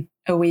all in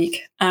a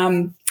week.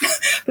 But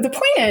the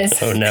point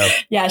is, oh no,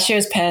 yeah, she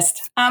was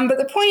pissed. But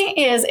the point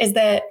is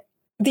that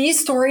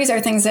these stories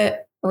are things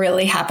that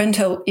really happen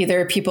to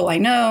either people I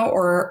know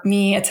or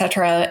me,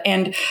 etc.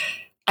 And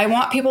I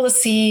want people to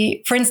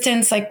see, for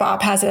instance, like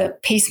Bob has a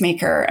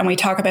pacemaker and we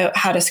talk about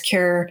how to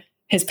secure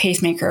his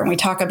pacemaker. And we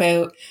talk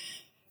about,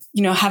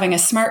 having a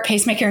smart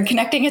pacemaker and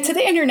connecting it to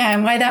the internet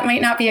and why that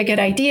might not be a good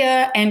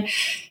idea. And,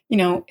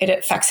 it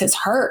affects his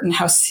heart and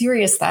how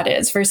serious that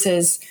is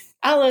versus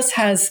Alice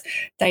has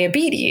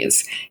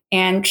diabetes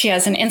and she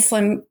has an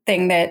insulin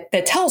thing that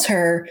tells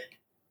her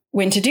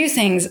when to do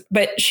things,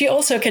 but she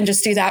also can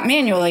just do that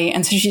manually.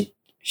 And so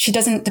she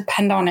doesn't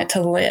depend on it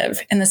to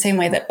live in the same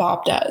way that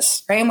Bob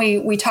does, right?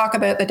 And we talk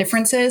about the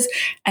differences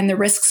and the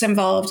risks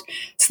involved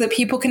so that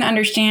people can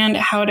understand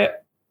how to,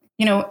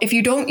 if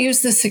you don't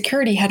use the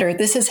security header,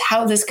 this is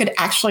how this could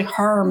actually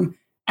harm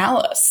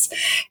Alice.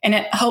 And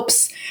it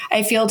helps,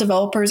 I feel,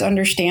 developers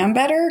understand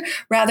better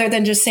rather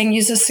than just saying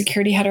use a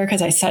security header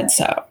because I said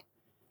so.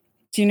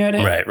 Do you know what I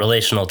mean? Right.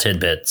 Relational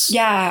tidbits.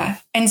 Yeah.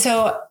 And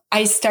so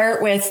I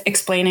start with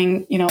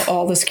explaining,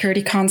 all the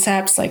security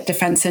concepts like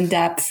defense in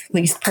depth,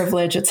 least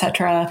privilege,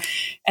 etc.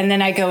 And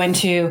then I go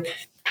into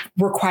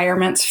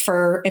requirements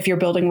for if you're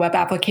building web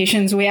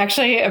applications. We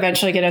actually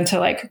eventually get into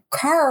like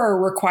car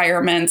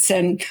requirements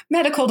and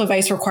medical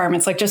device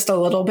requirements, like just a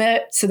little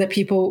bit so that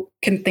people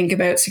can think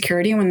about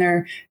security when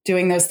they're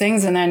doing those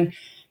things. And then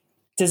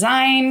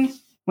design,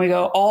 we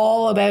go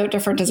all about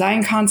different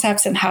design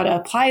concepts and how to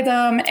apply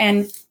them.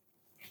 And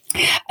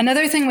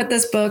another thing with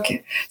this book,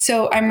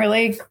 so I'm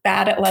really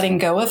bad at letting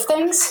go of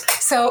things.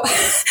 So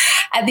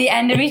at the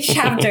end of each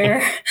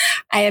chapter,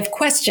 I have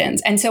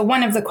questions. And so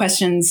one of the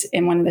questions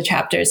in one of the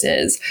chapters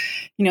is,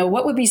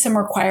 what would be some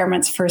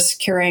requirements for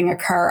securing a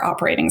car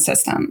operating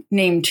system?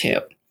 Name two.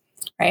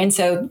 Right. And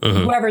so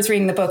whoever's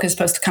reading the book is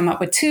supposed to come up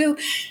with two.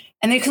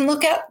 and they can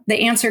look at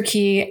the answer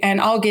key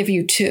and I'll give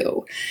you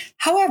 2.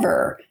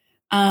 However,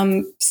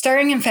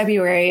 starting in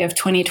February of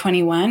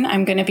 2021,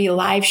 I'm going to be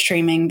live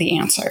streaming the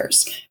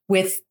answers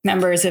with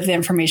members of the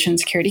information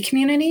security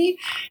community.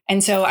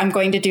 And so I'm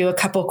going to do a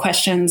couple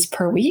questions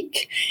per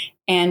week.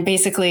 And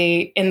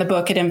basically in the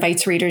book, it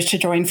invites readers to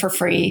join for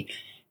free.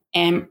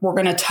 And we're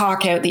going to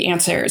talk out the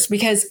answers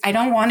because I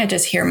don't want to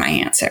just hear my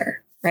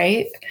answer,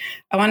 right?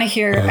 I want to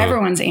hear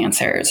everyone's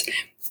answers.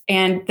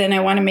 And then I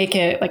want to make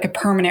it like a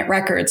permanent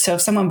record. So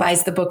if someone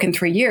buys the book in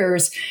 3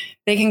 years,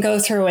 they can go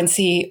through and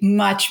see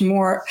much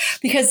more,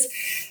 because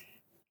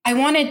I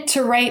wanted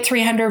to write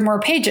 300 more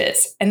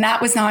pages and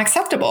that was not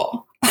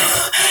acceptable.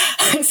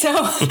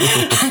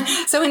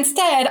 So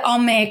instead, I'll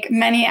make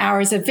many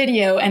hours of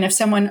video. And if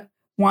someone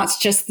wants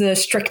just the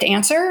strict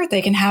answer,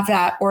 they can have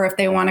that. Or if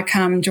they want to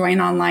come join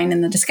online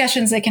in the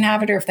discussions, they can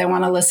have it. Or if they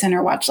want to listen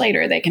or watch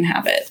later, they can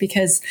have it.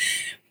 Because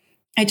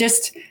I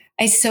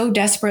so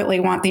desperately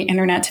want the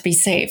internet to be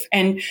safe.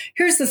 And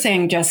here's the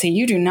thing, Jesse,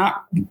 you do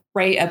not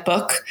write a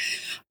book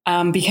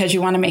because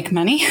you want to make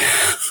money.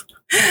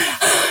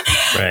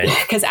 Right.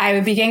 Because I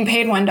would be getting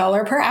paid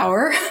 $1 per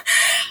hour.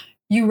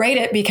 You write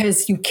it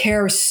because you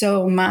care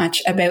so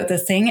much about the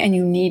thing and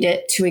you need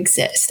it to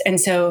exist. And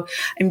so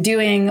I'm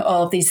doing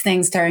all of these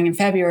things starting in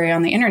February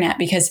on the internet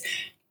because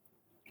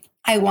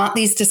I want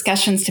these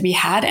discussions to be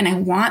had and I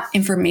want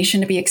information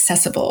to be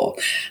accessible.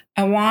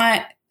 I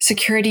want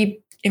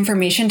security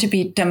information to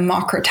be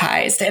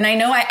democratized. And I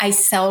know I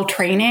sell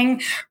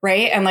training,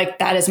 right? And like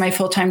that is my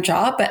full-time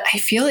job, but I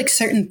feel like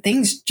certain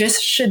things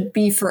just should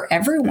be for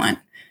everyone.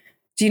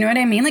 Do you know what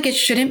I mean? Like it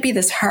shouldn't be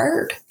this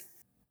hard.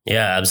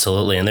 Yeah,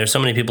 absolutely. And there's so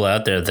many people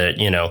out there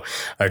that,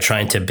 are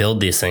trying to build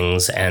these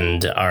things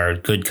and are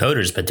good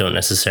coders, but don't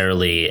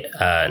necessarily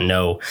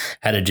know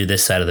how to do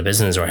this side of the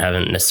business or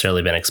haven't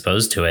necessarily been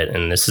exposed to it.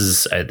 And this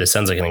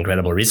sounds like an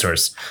incredible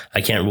resource. I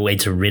can't wait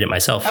to read it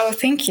myself. Oh,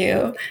 thank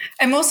you.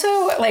 I'm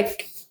also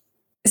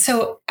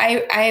so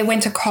I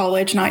went to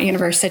college, not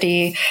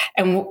university.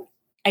 And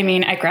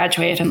I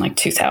graduated in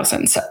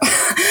 2000. So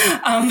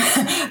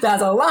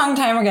that's a long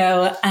time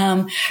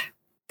ago.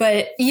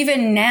 But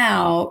even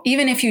now,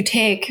 even if you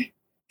take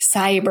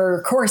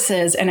cyber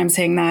courses, and I'm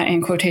saying that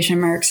in quotation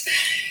marks,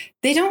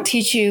 they don't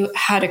teach you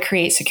how to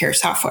create secure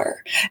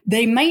software.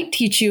 They might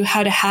teach you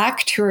how to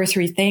hack 2 or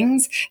 3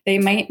 things. They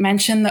might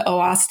mention the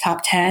OWASP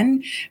top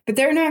 10, but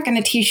they're not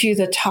going to teach you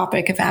the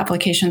topic of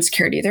application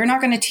security. They're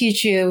not going to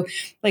teach you,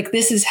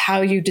 this is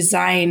how you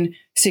design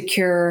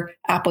secure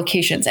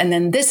applications. And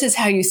then this is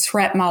how you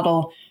threat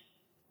model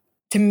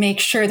to make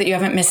sure that you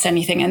haven't missed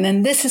anything. And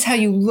then this is how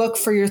you look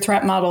for your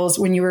threat models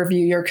when you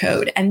review your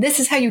code. And this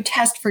is how you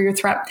test for your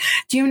threat.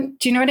 Do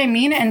you know what I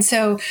mean? And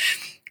so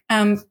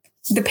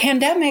the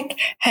pandemic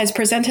has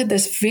presented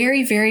this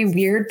very, very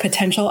weird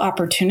potential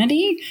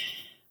opportunity.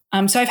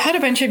 So I've had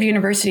a bunch of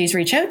universities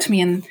reach out to me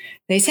and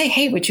they say,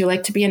 hey, would you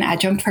like to be an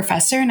adjunct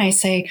professor? And I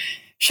say,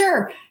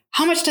 sure.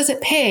 How much does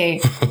it pay?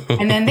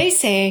 And then they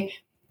say,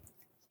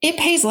 it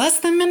pays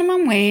less than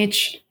minimum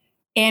wage.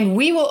 And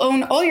we will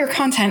own all your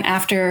content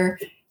after,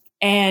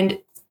 and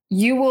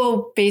you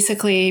will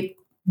basically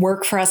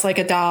work for us like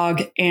a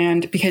dog.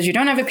 And because you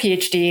don't have a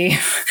PhD,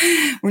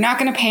 we're not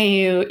going to pay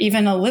you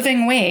even a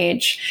living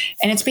wage.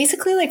 And it's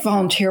basically like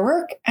volunteer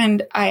work.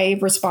 And I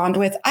respond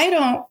with, I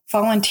don't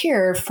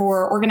volunteer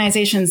for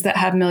organizations that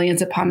have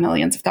millions upon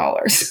millions of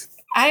dollars.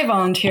 I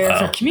volunteer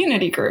for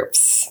community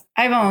groups.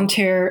 I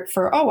volunteer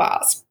for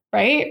OWASP,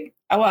 right?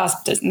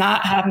 OWASP does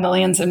not have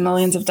millions and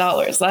millions of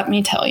dollars, let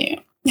me tell you.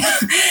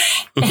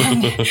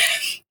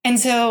 and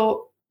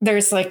so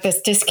there's this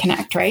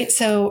disconnect, right?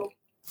 So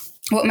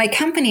what my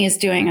company is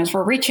doing is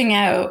we're reaching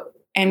out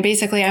and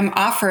basically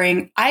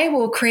I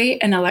will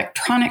create an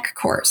electronic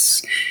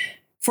course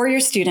for your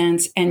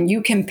students and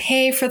you can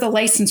pay for the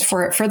license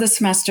for it for the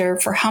semester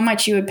for how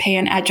much you would pay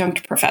an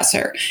adjunct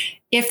professor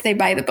if they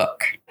buy the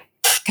book.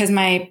 Because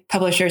my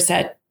publisher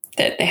said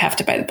that they have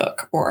to buy the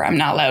book or I'm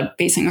not allowed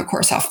basing a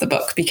course off the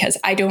book because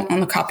I don't own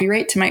the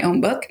copyright to my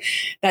own book.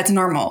 That's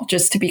normal,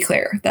 just to be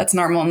clear. That's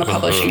normal in the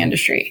publishing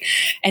industry.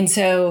 And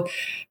so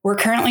we're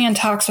currently in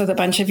talks with a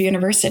bunch of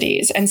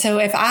universities. And so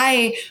if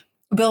I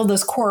build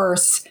this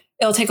course,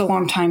 it'll take a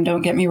long time,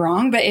 don't get me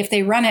wrong. But if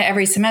they run it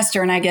every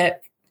semester and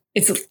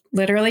it's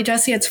literally,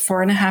 Jesse, it's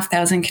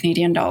 4,500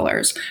 Canadian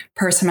dollars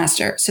per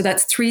semester. So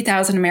that's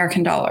 3,000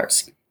 American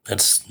dollars.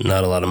 That's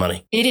not a lot of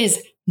money. It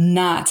is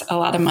not a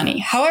lot of money.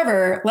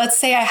 However, let's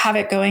say I have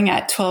it going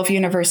at 12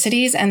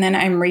 universities and then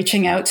I'm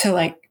reaching out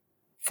to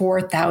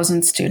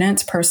 4,000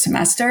 students per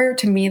semester.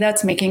 To me,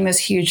 that's making this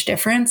huge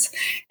difference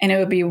and it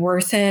would be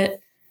worth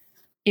it,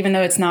 even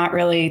though it's not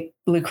really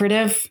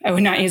lucrative. I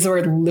would not use the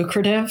word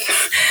lucrative,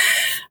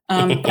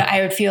 but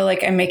I would feel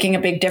like I'm making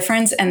a big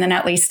difference. And then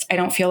at least I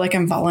don't feel like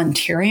I'm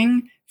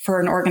volunteering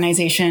for an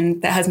organization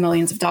that has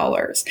millions of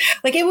dollars.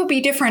 It would be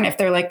different if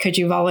they're could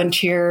you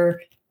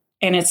volunteer?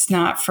 And it's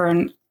not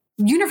for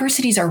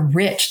universities are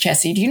rich,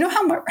 Jesse. Do you know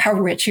how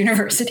rich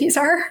universities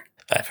are?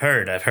 I've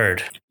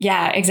heard.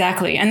 Yeah,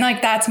 exactly. And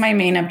that's my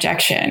main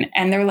objection.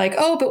 And they're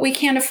oh, but we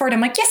can't afford it.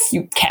 I'm yes,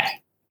 you can.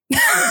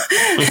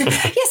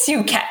 Yes,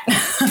 you can.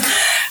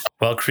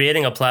 Well,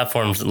 creating a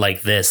platform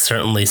like this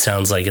certainly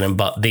sounds like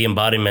the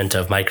embodiment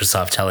of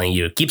Microsoft telling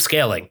you, keep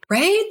scaling.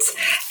 Right?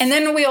 And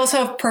then we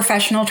also have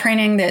professional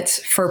training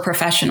that's for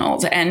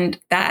professionals, and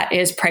that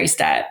is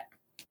priced at,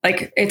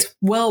 like, it's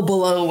well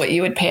below what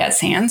you would pay at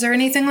SANS or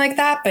anything like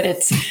that, but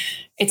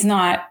it's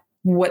not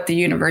what the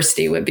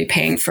university would be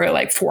paying for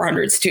like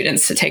 400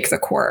 students to take the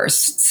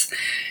course,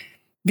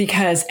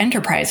 because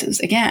enterprises,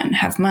 again,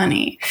 have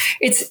money.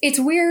 It's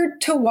weird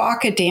to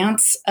walk a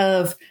dance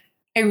of,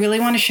 I really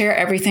want to share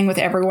everything with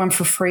everyone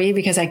for free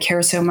because I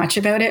care so much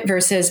about it,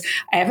 versus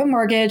I have a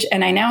mortgage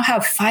and I now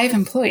have 5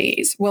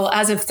 employees. Well,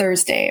 as of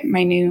Thursday,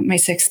 my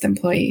 6th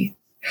employee,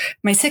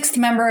 my 6th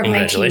member of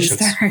my team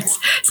starts.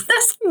 So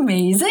that's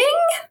amazing.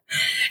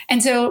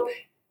 And so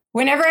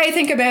whenever I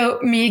think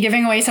about me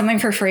giving away something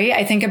for free,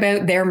 I think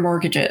about their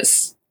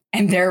mortgages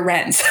and their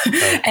rents.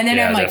 And then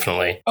I'm like,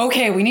 definitely.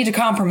 Okay, we need to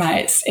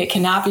compromise. It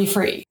cannot be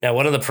free. Now,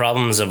 one of the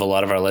problems of a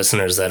lot of our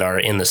listeners that are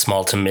in the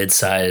small to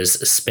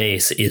mid-size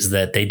space is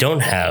that they don't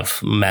have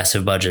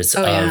massive budgets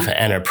of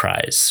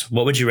enterprise.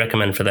 What would you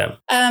recommend for them?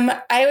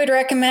 I would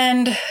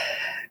recommend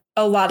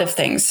a lot of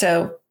things.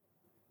 So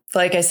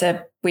like I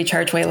said, we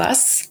charge way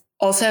less.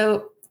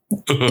 Also,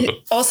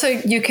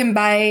 you can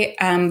buy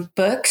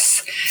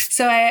books.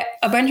 So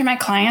a bunch of my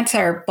clients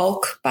are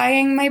bulk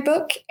buying my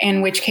book,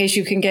 in which case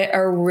you can get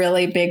a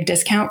really big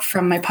discount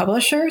from my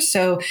publisher.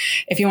 So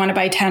if you want to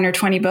buy 10 or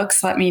 20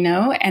 books, let me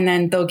know. And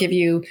then they'll give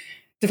you,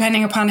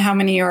 depending upon how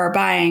many you are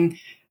buying,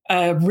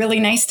 a really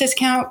nice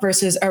discount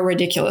versus a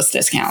ridiculous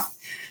discount.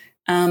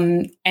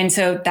 And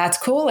so that's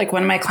cool. Like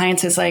one of my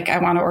clients is like, I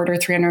want to order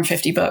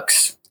 350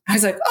 books. I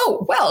was like,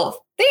 oh,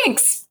 well,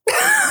 thanks.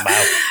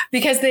 Wow.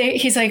 Because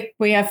he's like,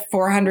 we have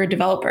 400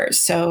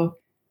 developers.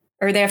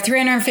 Or they have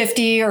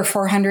 350 or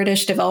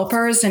 400-ish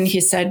developers. And he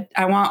said,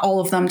 I want all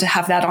of them to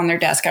have that on their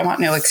desk. I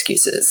want no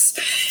excuses.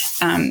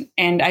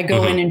 And I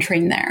go in and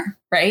train there.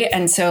 Right.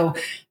 And so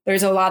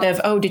there's a lot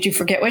of, oh, did you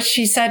forget what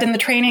she said in the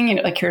training?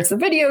 And like, here's the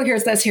video,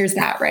 here's this, here's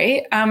that.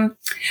 Right.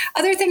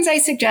 Other things I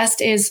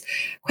suggest is,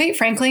 quite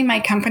frankly, my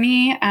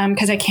company,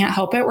 because I can't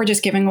help it, we're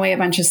just giving away a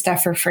bunch of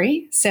stuff for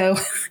free. So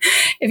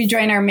if you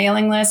join our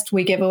mailing list,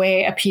 we give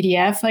away a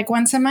PDF like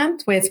once a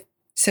month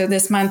so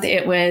this month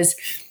it was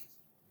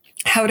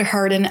how to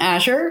harden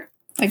Azure,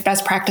 like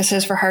best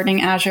practices for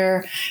hardening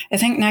Azure. I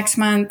think next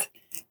month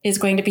is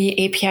going to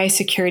be API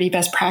security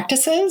best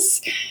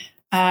practices.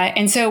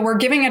 And so we're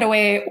giving it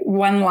away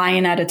one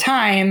line at a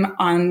time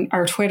on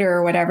our Twitter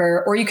or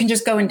whatever, or you can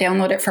just go and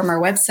download it from our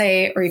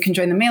website, or you can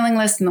join the mailing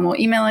list and then we'll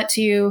email it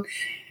to you.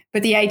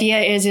 But the idea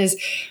is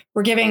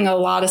we're giving a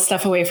lot of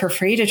stuff away for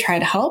free to try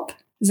to help.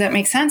 Does that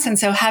make sense? And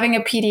so having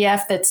a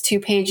PDF that's 2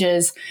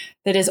 pages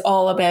that is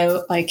all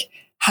about like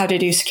how to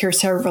do secure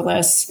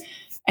serverless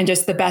and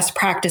just the best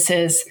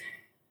practices,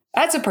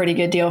 that's a pretty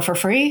good deal for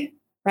free,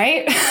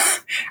 right?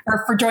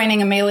 Or for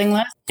joining a mailing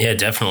list. Yeah,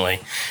 definitely.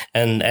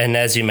 And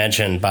as you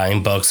mentioned,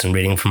 buying books and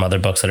reading from other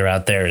books that are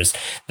out there,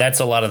 that's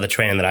a lot of the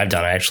training that I've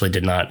done. I actually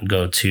did not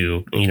go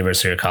to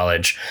university or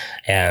college,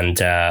 and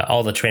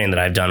all the training that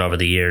I've done over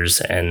the years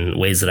and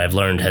ways that I've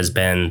learned has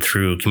been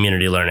through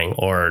community learning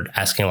or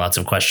asking lots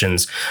of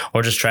questions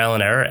or just trial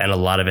and error. And a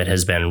lot of it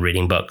has been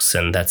reading books.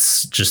 And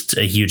that's just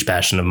a huge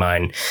passion of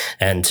mine.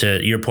 And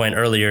to your point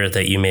earlier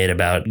that you made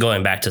about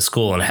going back to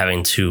school and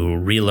having to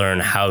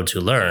relearn how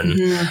to learn,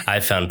 I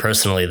found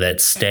personally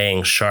that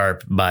staying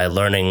sharp by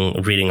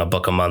reading a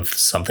book a month,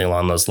 something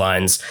along those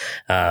lines,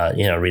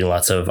 reading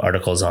lots of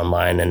articles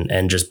online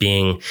and just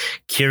being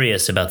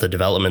curious about the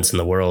developments in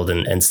the world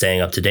and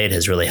staying up to date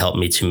has really helped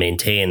me to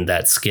maintain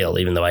that skill,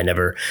 even though I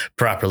never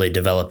properly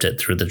developed it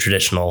through the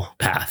traditional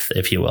path,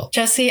 if you will.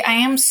 Jesse, I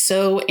am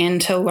so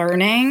into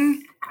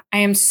learning.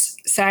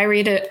 I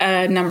read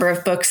a number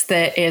of books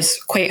that is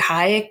quite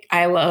high.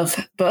 I love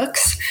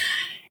books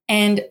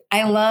and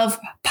I love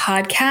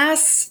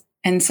podcasts.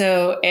 And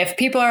so if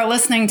people are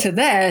listening to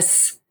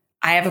this,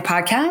 I have a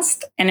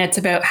podcast and it's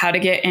about how to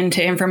get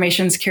into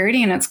information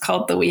security, and it's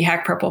called the We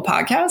Hack Purple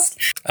podcast.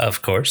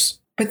 Of course.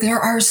 But there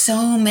are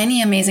so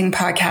many amazing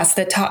podcasts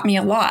that taught me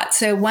a lot.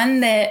 So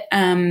one that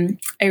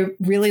I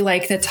really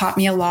like that taught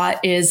me a lot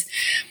is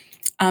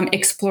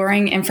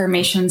Exploring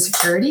Information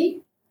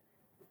Security.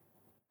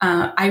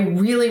 I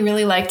really,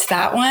 really liked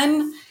that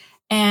one.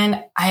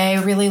 And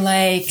I really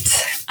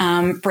liked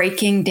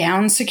Breaking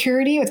Down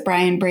Security with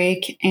Brian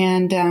Brake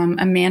and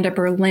Amanda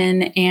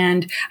Berlin.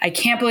 And I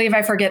can't believe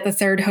I forget the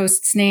third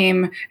host's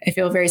name. I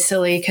feel very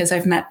silly because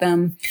I've met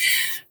them.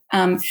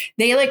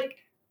 They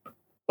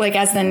like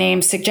as the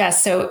name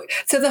suggests. So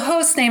the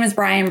host's name is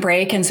Brian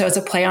Brake. And so it's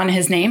a play on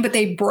his name, but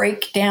they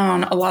break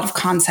down a lot of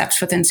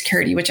concepts within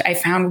security, which I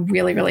found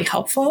really, really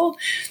helpful.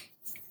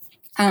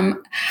 I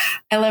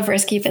love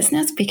Risky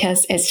Business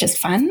because it's just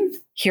fun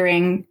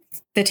hearing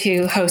the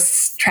two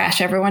hosts trash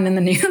everyone in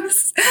the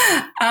news.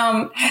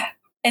 And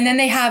then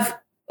they have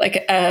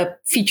like a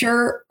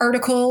feature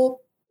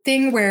article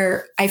thing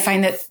where I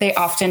find that they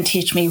often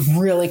teach me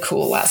really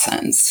cool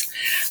lessons.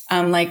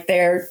 Like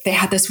they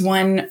had this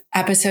one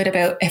episode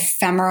about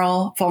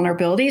ephemeral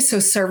vulnerability. So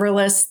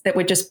serverless that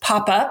would just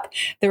pop up.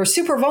 They were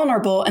super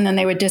vulnerable and then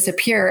they would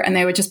disappear and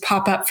they would just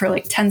pop up for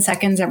like 10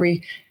 seconds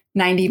every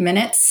 90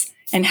 minutes,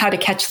 and how to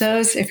catch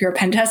those if you're a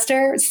pen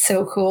tester. It's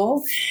so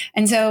cool.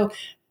 And so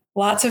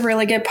lots of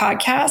really good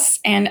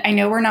podcasts. And I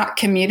know we're not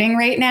commuting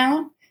right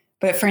now,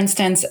 but for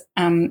instance,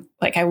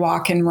 like I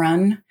walk and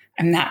run.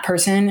 I'm that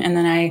person. And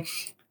then I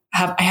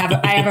have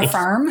a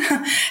farm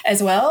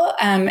as well,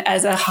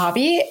 as a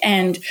hobby.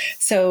 And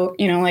so,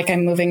 like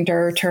I'm moving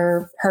dirt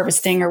or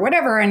harvesting or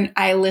whatever. And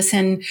I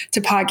listen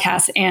to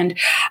podcasts, and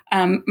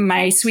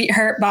my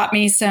sweetheart bought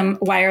me some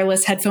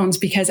wireless headphones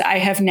because I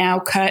have now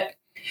cut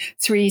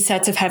 3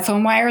 sets of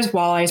headphone wires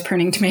while I was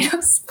pruning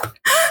tomatoes.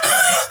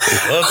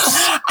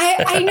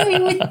 I knew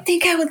you would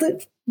think I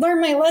would learn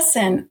my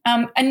lesson.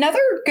 Another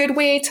good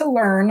way to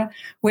learn,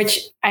 which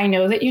I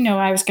know that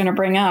I was going to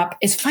bring up,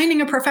 is finding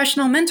a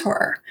professional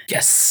mentor.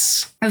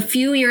 Yes. A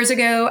few years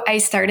ago, I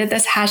started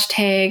this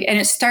hashtag, and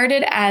it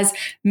started as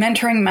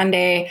Mentoring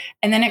Monday.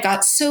 And then it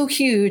got so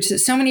huge that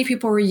so many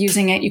people were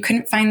using it, you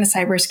couldn't find the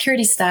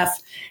cybersecurity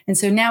stuff. And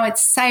so now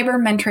it's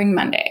Cyber Mentoring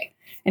Monday.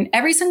 And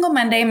every single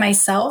Monday,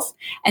 myself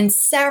and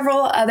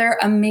several other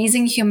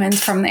amazing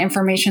humans from the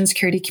information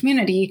security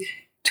community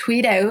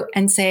tweet out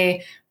and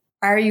say,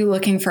 are you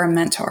looking for a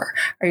mentor?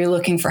 Are you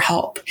looking for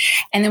help?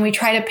 And then we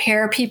try to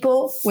pair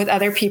people with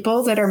other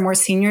people that are more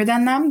senior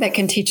than them that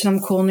can teach them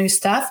cool new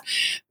stuff.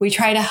 We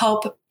try to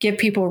help give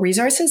people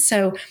resources.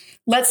 So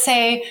let's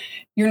say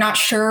you're not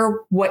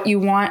sure what you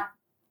want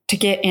to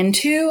get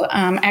into.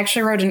 I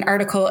actually wrote an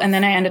article, and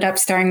then I ended up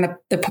starting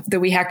the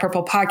We Hack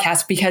Purple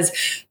podcast because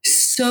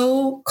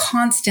so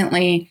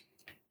constantly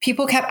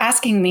people kept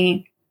asking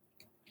me,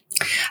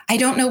 I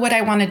don't know what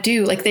I want to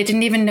do. Like they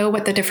didn't even know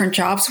what the different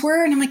jobs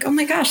were. And I'm like, oh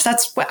my gosh,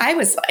 that's what I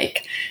was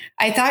like.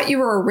 I thought you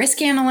were a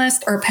risk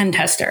analyst or a pen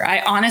tester.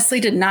 I honestly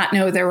did not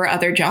know there were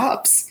other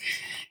jobs.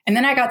 And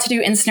then I got to do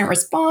incident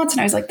response,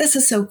 and I was like, this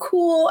is so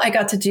cool. I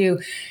got to do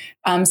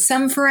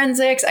some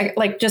forensics.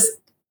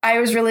 I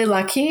was really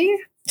lucky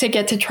to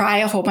get to try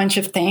a whole bunch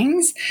of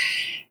things.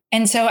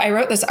 And so I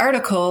wrote this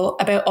article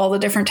about all the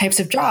different types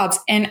of jobs.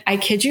 And I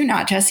kid you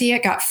not, Jesse,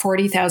 it got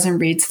 40,000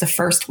 reads the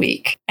first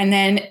week. And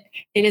then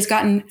it has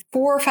gotten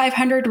 400 or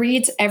 500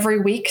 reads every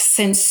week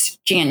since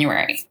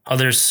January. Oh,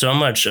 there's so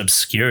much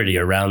obscurity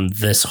around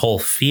this whole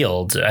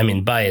field. I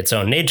mean, by its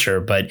own nature,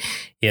 but,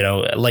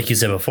 like you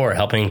said before,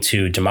 helping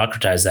to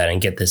democratize that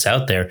and get this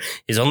out there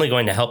is only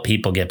going to help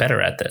people get better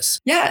at this.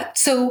 Yeah.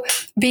 So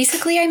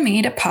basically I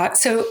made a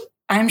So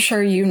I'm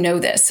sure you know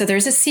this. So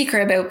there's a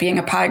secret about being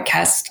a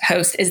podcast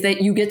host is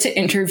that you get to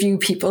interview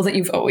people that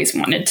you've always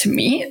wanted to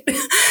meet.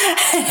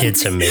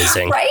 It's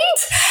amazing. Right?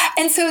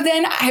 And so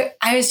then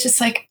I was just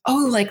like,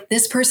 oh, like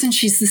this person,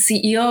 she's the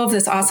CEO of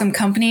this awesome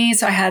company.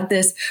 So I had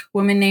this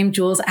woman named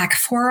Jules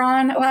Akafor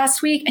on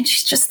last week, and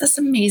she's just this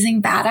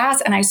amazing badass.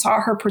 And I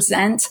saw her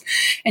present,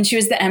 and she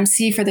was the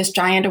MC for this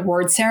giant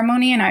award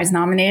ceremony, and I was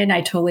nominated, and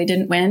I totally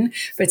didn't win,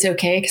 but it's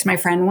okay because my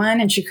friend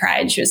won and she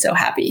cried. She was so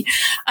happy.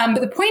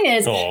 But the point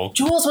is,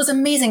 Jules was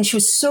amazing. She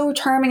was so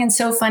charming and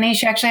so funny.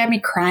 She actually had me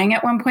crying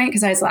at one point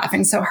because I was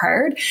laughing so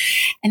hard.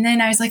 And then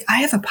I was like,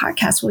 I have a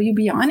podcast. Will you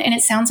be on? And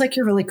it sounds like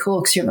you're really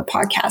cool because you have a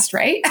podcast,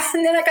 right?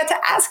 And then I got to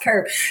ask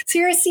her, so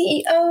you're a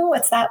CEO,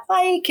 what's that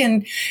like?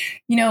 And,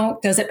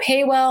 does it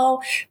pay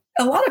well?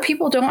 A lot of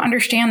people don't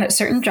understand that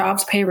certain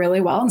jobs pay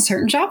really well and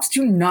certain jobs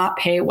do not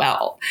pay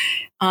well.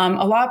 A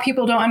lot of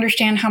people don't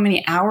understand how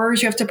many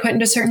hours you have to put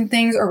into certain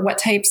things or what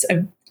types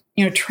of,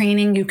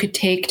 training you could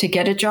take to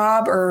get a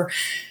job. Or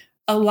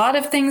a lot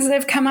of things that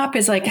have come up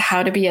is like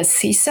how to be a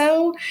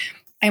CISO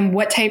and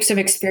what types of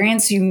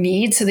experience you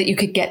need so that you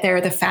could get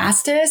there the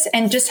fastest,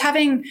 and just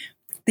having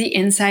the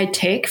inside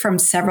take from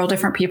several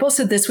different people.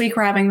 So this week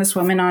we're having this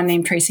woman on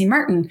named Tracy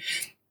Martin,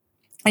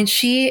 and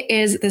she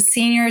is the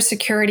senior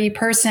security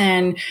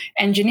person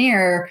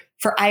engineer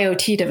for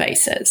IoT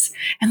devices.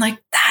 And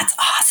like, that's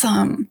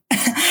awesome.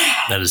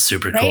 That is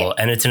super cool.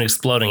 And it's an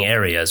exploding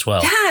area as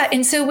well. Yeah.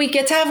 And so we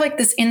get to have like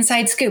this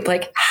inside scoop.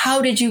 Like,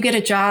 how did you get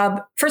a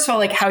job? First of all,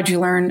 like, how'd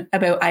you learn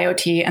about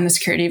IoT and the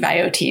security of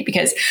IoT?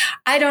 Because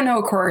I don't know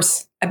a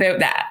course about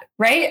that.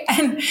 Right.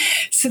 And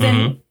so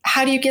then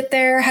how do you get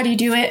there? How do you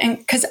do it? And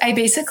because I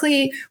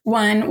basically,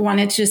 one,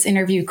 wanted to just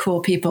interview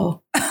cool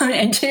people.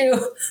 And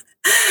two,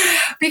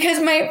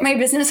 because my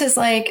business is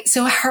like,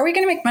 so how are we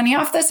going to make money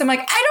off this? I'm like,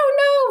 I don't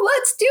know.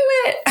 Let's do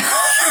it.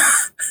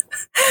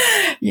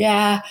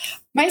 Yeah.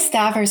 My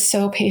staff are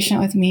so patient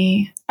with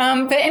me.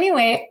 But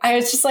anyway, I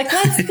was just like,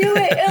 let's do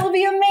it. It'll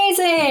be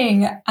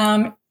amazing.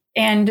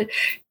 And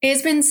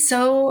it's been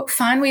so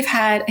fun. We've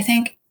had, I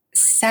think,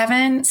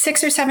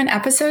 6 or 7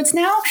 episodes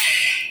now.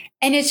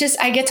 And it's just,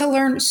 I get to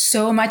learn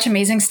so much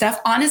amazing stuff.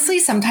 Honestly,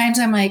 sometimes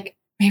I'm like,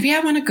 maybe I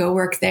want to go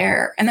work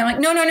there. And they're like,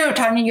 no,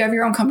 Tanya, you have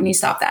your own company.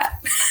 Stop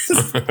that.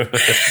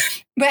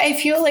 But I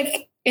feel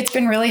like it's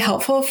been really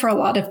helpful for a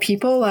lot of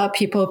people.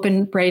 People have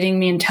been writing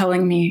me and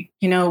telling me,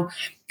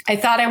 I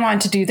thought I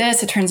wanted to do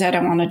this. It turns out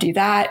I want to do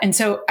that. And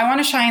so I want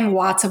to shine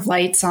lots of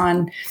lights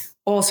on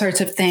all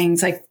sorts of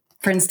things. Like,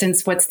 for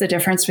instance, what's the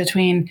difference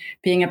between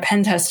being a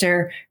pen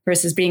tester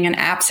versus being an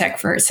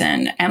AppSec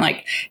person? And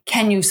like,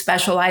 can you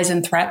specialize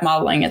in threat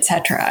modeling, et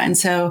cetera? And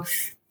so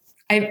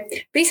I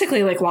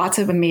basically, like, lots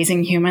of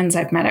amazing humans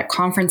I've met at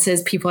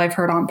conferences, people I've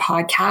heard on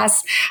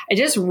podcasts. I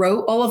just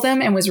wrote all of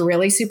them and was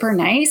really super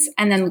nice.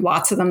 And then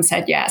lots of them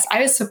said yes.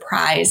 I was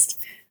surprised,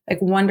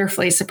 like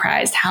wonderfully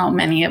surprised how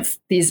many of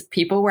these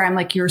people where I'm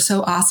like, you're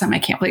so awesome. I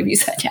can't believe you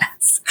said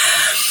yes.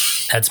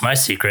 That's my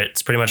secret.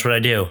 It's pretty much what I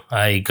do.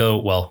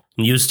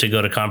 Used to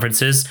go to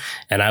conferences,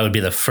 and I would be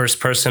the first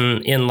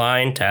person in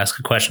line to ask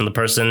a question to the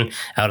person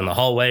out in the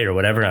hallway or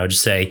whatever. And I would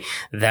just say,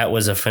 that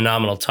was a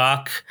phenomenal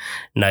talk.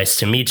 Nice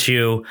to meet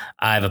you.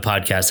 I have a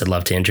podcast. I'd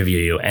love to interview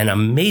you. And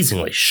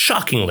amazingly,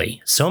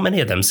 shockingly, so many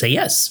of them say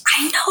yes.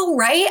 I know,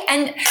 right?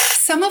 And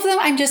some of them,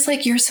 I'm just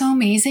like, you're so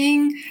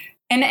amazing.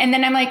 And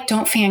then I'm like,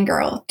 don't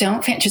fangirl.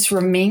 Just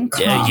remain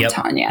calm,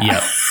 Tanya.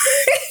 Yep.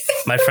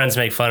 My friends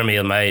make fun of me,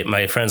 and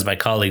my friends, my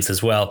colleagues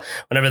as well.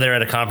 Whenever they're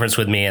at a conference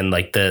with me and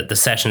like the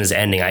session is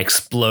ending, I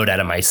explode out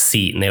of my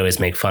seat, and they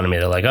always make fun of me.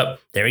 They're like, oh,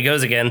 there he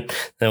goes again.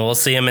 Then we'll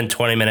see him in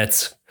 20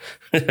 minutes.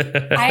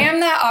 I am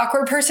that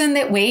awkward person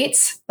that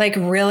waits, like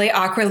really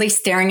awkwardly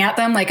staring at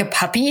them like a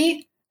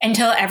puppy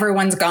until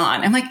everyone's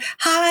gone. I'm like,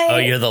 hi. Oh,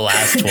 you're the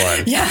last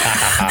one. Yeah.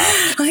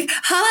 I'm like,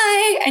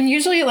 hi. And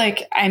usually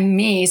like I'm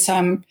me. So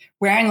I'm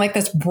wearing like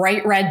this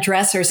bright red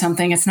dress or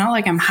something. It's not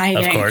like I'm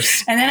hiding. Of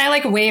course. And then I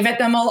like wave at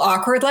them all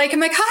awkward. Like, I'm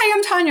like, hi,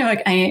 I'm Tanya.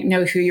 Like, I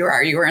know who you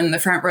are. You were in the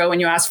front row when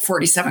you asked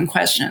 47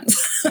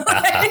 questions.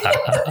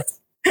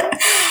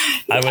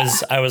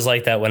 I was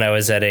like that when I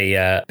was at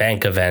a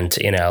bank event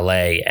in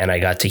LA, and I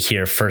got to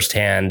hear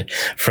firsthand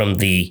from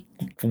the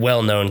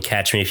well-known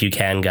Catch Me If You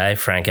Can guy,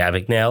 Frank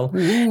Abagnale.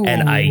 Ooh.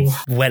 And I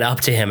went up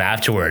to him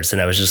afterwards,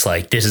 and I was just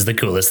like, this is the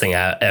coolest thing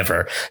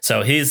ever.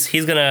 So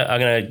I'm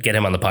gonna get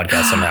him on the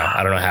podcast somehow.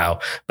 I don't know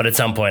how, but at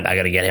some point I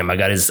got to get him. I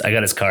got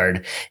his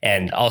card.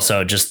 And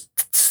also just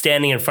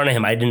standing in front of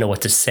him, I didn't know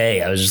what to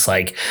say. I was just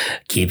like,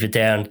 keep it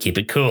down, keep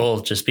it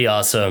cool, just be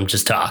awesome,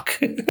 just talk.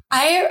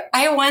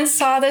 I once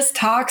saw this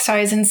talk. So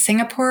I was in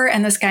Singapore,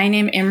 and this guy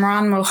named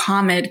Imran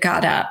Mohammed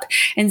got up.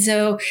 And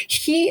so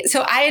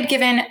I had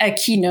given a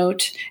keynote.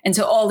 And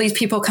so all these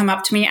people come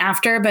up to me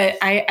after, but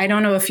I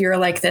don't know if you're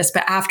like this,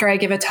 but after I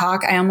give a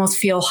talk, I almost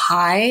feel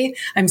high.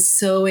 I'm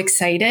so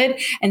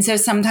excited. And so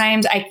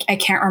sometimes I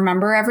can't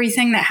remember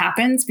everything that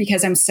happens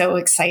because I'm so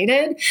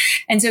excited.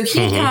 And so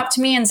he came up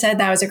to me and said,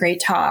 that was a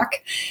great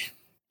talk.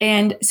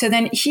 And so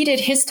then he did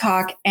his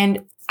talk,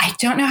 and I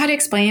don't know how to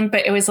explain,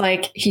 but it was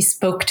like he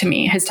spoke to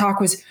me. His talk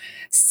was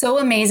so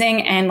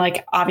amazing. And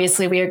like,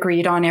 obviously we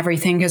agreed on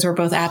everything because we're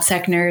both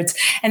AppSec nerds.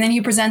 And then he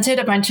presented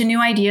a bunch of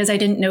new ideas I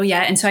didn't know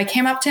yet. And so I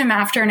came up to him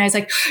after, and I was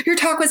like, your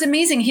talk was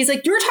amazing. He's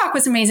like, your talk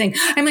was amazing.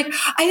 I'm like,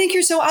 I think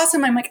you're so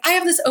awesome. I'm like, I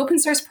have this open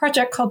source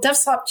project called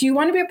DevSlop. Do you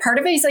want to be a part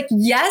of it? He's like,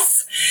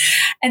 yes.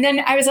 And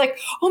then I was like,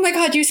 oh my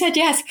God, you said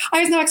yes.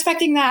 I was not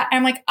expecting that. And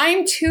I'm like,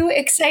 I'm too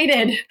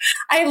excited.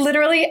 I'm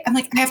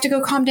like, I have to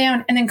go calm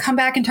down and then come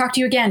back and talk to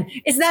you again.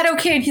 Is that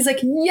okay? And he's like,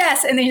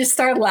 yes. And they just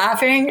started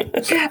laughing.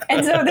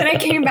 And so then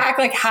I came back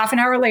like half an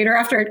hour later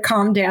after it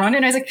calmed down,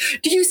 and I was like,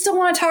 do you still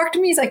want to talk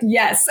to me? He's like,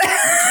 yes.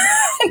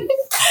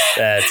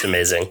 That's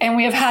amazing. And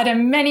we have had a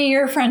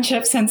many-year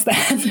friendship since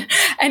then.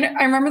 And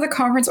I remember the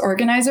conference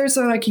organizers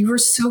are like, you were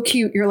so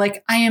cute. You're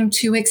like, I am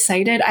too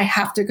excited. I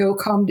have to go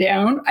calm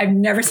down. I've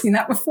never seen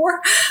that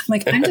before. I'm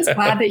like, I'm just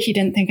glad that he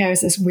didn't think I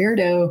was this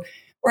weirdo,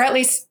 or at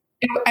least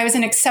I was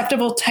an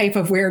acceptable type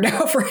of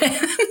weirdo for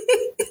him.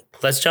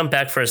 Let's jump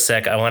back for a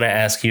sec. I want to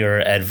ask your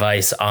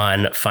advice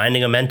on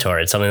finding a mentor.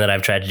 It's something that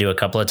I've tried to do a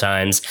couple of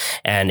times,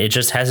 and it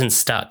just hasn't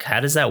stuck.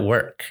 How does that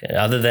work,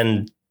 other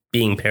than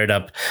being paired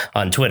up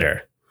on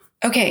Twitter?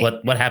 Okay.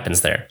 What happens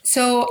there?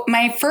 So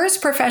my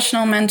first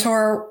professional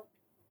mentor,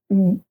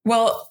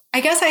 well,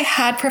 I guess I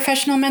had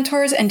professional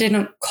mentors and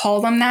didn't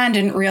call them that and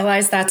didn't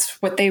realize that's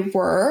what they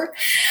were.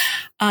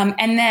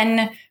 And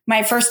then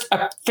my first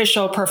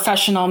official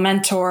professional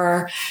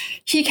mentor,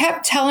 he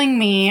kept telling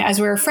me as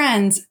we were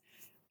friends,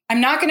 I'm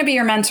not going to be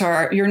your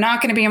mentor. You're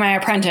not going to be my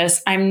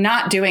apprentice. I'm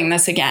not doing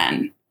this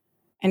again.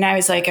 And I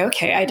was like,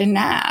 okay, I didn't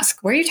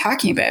ask. What are you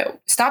talking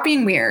about? Stop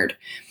being weird.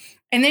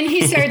 And then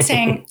he started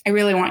saying, I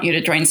really want you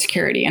to join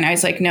security. And I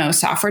was like, no,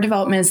 software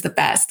development is the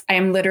best. I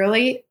am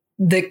literally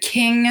the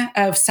king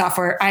of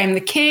software. I am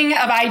the king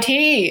of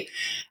IT.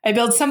 I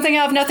build something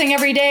out of nothing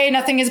every day.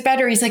 Nothing is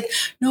better. He's like,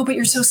 no, but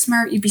you're so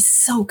smart. You'd be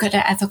so good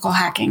at ethical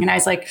hacking. And I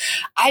was like,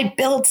 I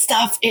build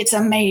stuff. It's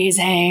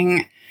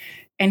amazing.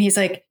 And he's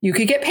like, you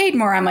could get paid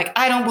more. I'm like,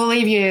 I don't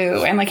believe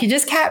you. And like, he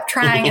just kept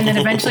trying. And then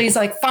eventually he's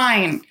like,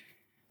 fine,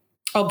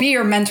 I'll be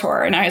your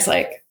mentor. And I was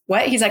like,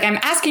 what? He's like, I'm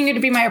asking you to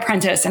be my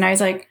apprentice. And I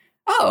was like,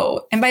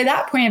 oh. And by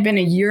that point, it'd been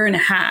a year and a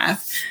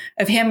half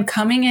of him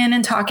coming in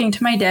and talking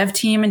to my dev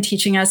team and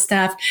teaching us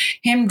stuff,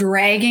 him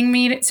dragging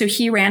me. So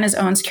he ran his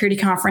own security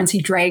conference.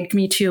 He dragged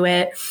me to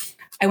it.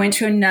 I went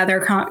to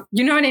another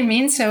you know what I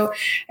mean? So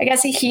I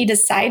guess he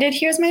decided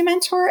he was my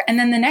mentor. And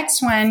then the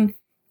next one,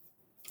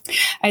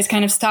 I was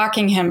kind of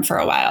stalking him for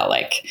a while.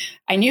 Like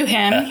I knew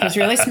him. He was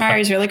really smart. He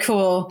was really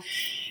cool.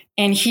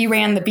 And he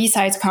ran the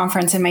B-Sides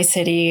conference in my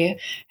city.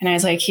 And I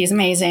was like, he's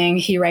amazing.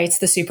 He writes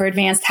the super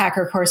advanced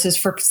hacker courses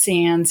for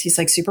SANS. He's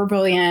like super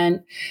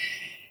brilliant.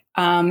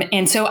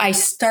 And so I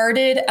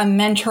started a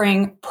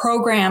mentoring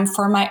program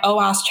for my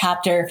OWASP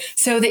chapter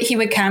so that he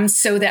would come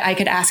so that I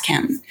could ask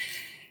him.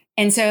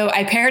 And so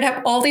I paired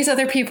up all these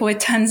other people with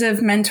tons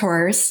of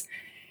mentors,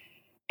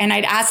 and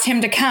I'd asked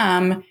him to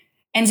come.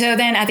 And so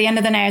then at the end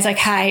of the night, I was like,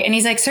 hi. And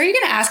he's like, so are you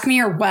going to ask me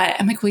or what?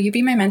 I'm like, will you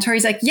be my mentor?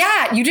 He's like,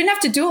 yeah, you didn't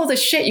have to do all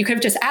this shit. You could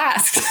have just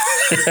asked.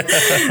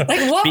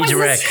 Like, what be was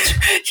direct.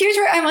 this huge?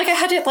 I'm like, I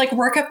had to like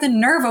work up the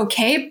nerve.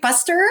 Okay,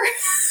 Buster.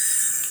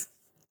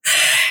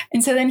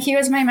 And so then he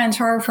was my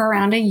mentor for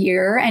around a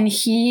year. And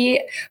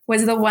he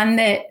was the one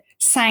that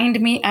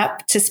signed me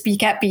up to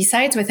speak at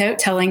B-Sides without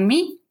telling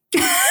me.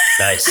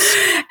 Nice.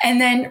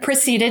 And then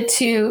proceeded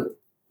to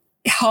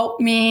help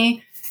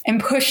me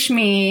and push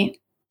me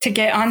to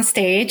get on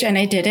stage. And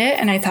I did it.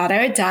 And I thought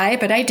I would die,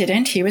 but I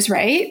didn't. He was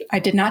right. I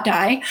did not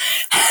die.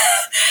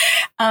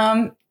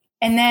 And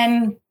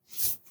then,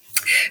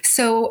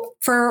 so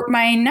for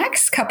my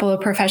next couple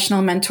of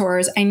professional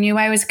mentors, I knew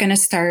I was going to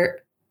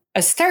start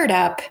a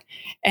startup,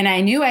 and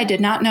I knew I did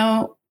not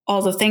know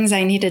all the things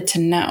I needed to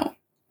know.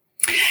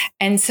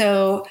 And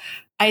so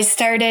I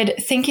started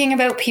thinking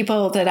about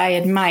people that I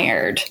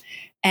admired.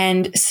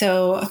 And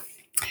so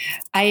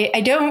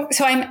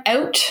I'm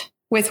out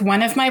with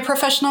one of my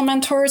professional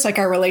mentors. Like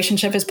our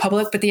relationship is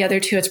public, but the other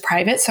two, it's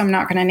private. So I'm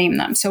not going to name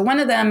them. So one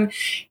of them,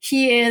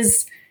 he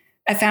is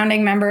a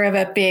founding member of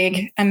a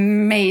big,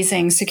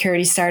 amazing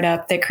security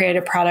startup that created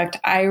a product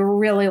I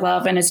really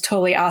love and is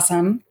totally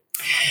awesome.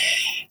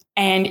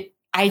 And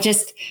I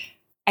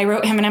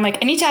wrote him and I'm like,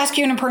 I need to ask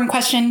you an important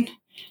question.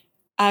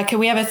 Could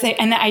we have a thing?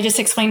 And I just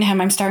explained to him,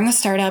 I'm starting the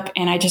startup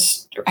and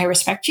I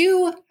respect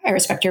you. I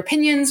respect your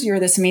opinions. You're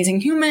this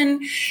amazing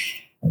human.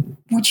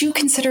 Would you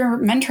consider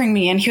mentoring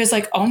me? And he was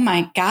like, oh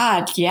my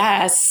God,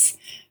 yes.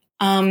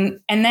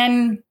 And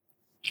then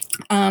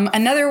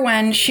another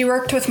one, she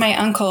worked with my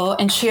uncle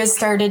and she has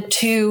started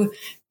 2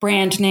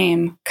 brand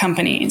name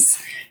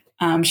companies.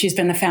 She's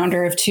been the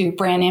founder of 2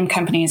 brand name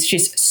companies.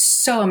 She's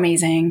so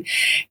amazing.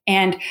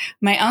 And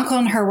my uncle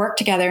and her work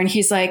together and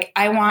he's like,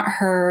 I want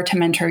her to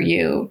mentor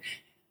you.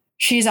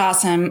 She's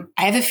awesome.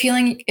 I have a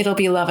feeling it'll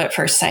be love at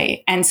first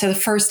sight. And so the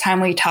first time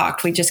we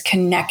talked, we just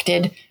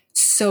connected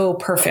so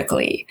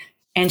perfectly.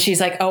 And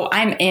she's like, oh,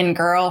 I'm in,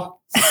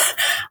 girl.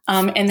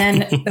 And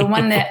then the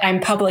one that I'm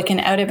public and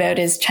out about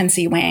is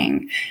Chenxi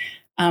Wang.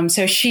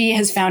 So she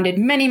has founded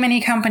many, many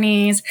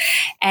companies,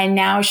 and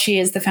now she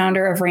is the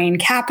founder of Rain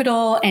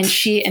Capital, and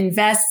she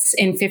invests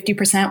in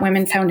 50%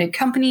 women-founded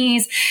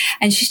companies.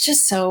 And she's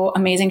just so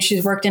amazing.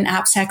 She's worked in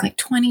AppSec like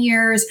 20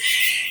 years,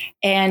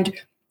 and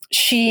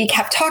she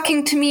kept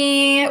talking to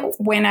me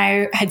when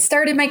I had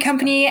started my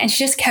company, and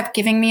she just kept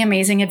giving me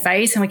amazing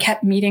advice, and we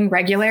kept meeting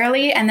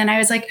regularly. And then I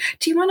was like,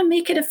 do you want to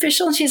make it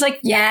official? And she's like,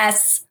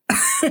 yes.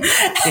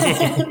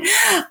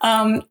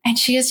 And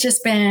she has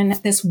just been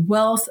this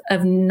wealth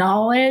of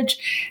knowledge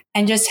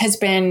and just has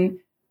been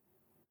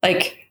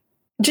like,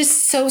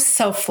 just so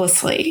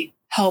selflessly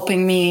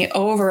helping me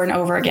over and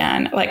over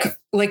again,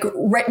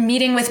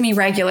 meeting with me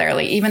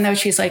regularly, even though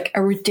she's like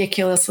a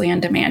ridiculously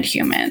in-demand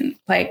human.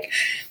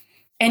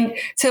 And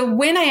so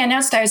when I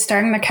announced I was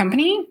starting the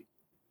company,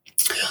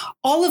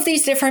 all of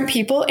these different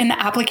people in the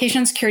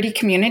application security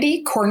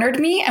community cornered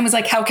me and was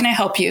like, how can I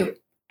help you?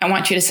 I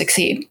want you to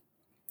succeed.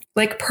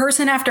 Like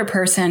person after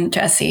person,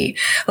 Jesse,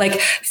 like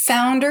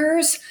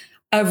founders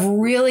of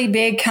really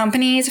big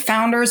companies,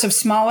 founders of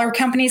smaller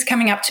companies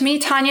coming up to me,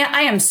 Tanya,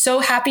 I am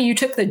so happy you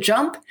took the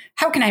jump.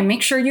 How can I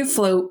make sure you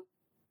float?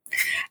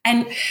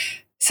 And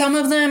some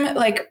of them,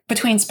 like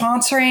between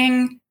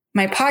sponsoring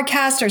my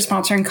podcast or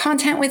sponsoring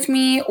content with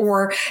me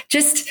or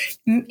just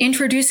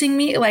introducing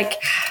me, like,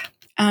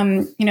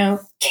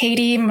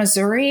 Katie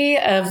Missouri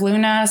of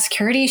Luna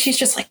Security, she's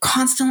just like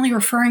constantly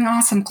referring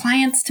awesome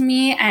clients to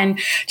me and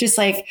just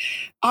like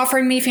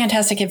offering me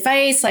fantastic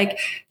advice. Like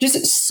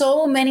just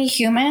so many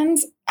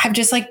humans have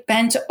just like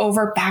bent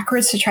over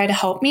backwards to try to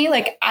help me.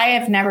 Like I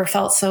have never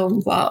felt so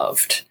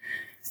loved.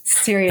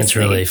 Seriously. It's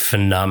really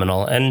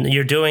phenomenal. And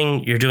you're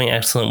doing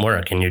excellent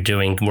work and you're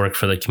doing work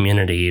for the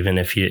community. Even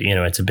if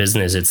it's a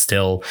business, it's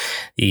still,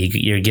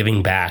 you're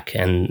giving back.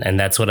 And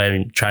that's what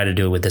I try to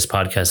do with this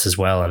podcast as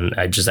well. And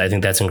I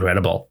think that's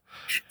incredible.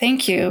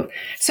 Thank you.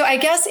 So I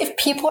guess if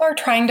people are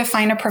trying to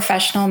find a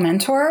professional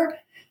mentor,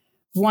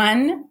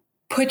 1,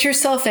 put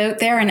yourself out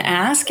there and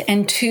ask.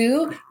 And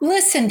 2,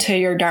 listen to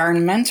your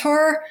darn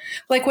mentor.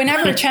 Like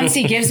whenever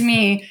Chenxi gives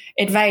me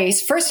advice,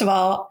 first of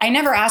all, I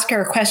never ask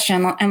her a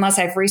question unless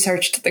I've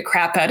researched the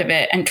crap out of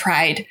it and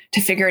tried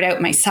to figure it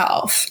out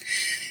myself.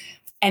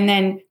 And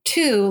then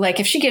 2,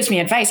 like if she gives me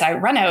advice, I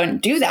run out and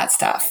do that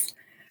stuff.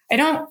 I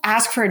don't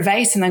ask for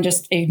advice and then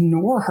just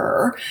ignore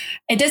her.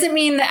 It doesn't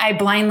mean that I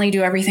blindly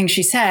do everything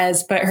she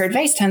says, but her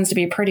advice tends to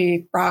be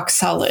pretty rock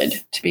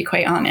solid, to be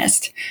quite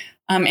honest.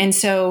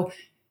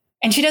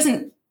 And she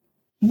doesn't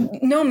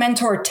no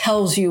mentor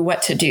tells you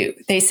what to do.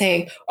 They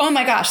say, oh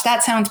my gosh,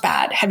 that sounds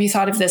bad. Have you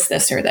thought of this,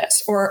 this, or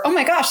this? Or, oh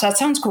my gosh, that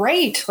sounds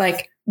great.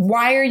 Like,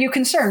 why are you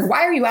concerned?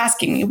 Why are you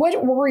asking me?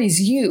 What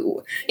worries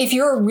you? If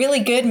you're a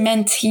really good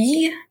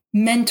mentee,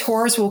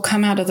 mentors will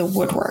come out of the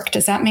woodwork.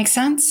 Does that make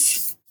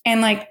sense? And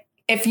like,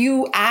 if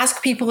you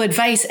ask people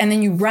advice and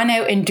then you run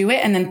out and do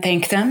it and then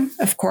thank them,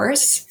 of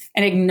course,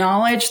 and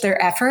acknowledge their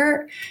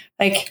effort,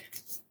 like,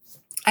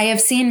 I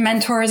have seen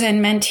mentors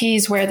and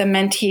mentees where the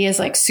mentee is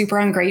like super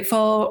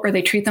ungrateful, or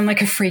they treat them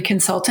like a free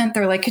consultant.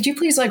 They're like, could you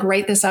please like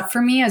write this up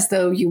for me as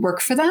though you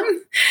work for them?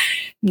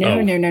 No.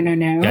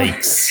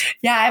 Yikes.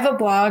 Yeah, I have a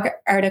blog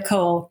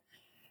article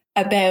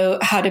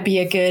about how to be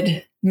a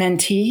good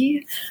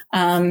mentee,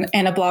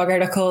 and a blog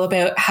article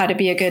about how to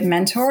be a good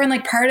mentor. And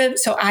like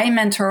so I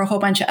mentor a whole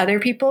bunch of other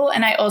people,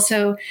 and I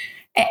also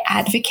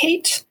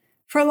advocate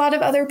for a lot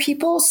of other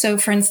people. So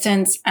for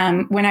instance,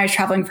 when I was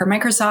traveling for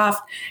Microsoft,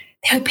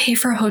 they would pay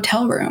for a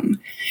hotel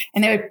room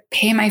and they would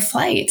pay my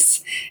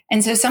flights.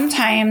 And so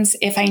sometimes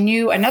if I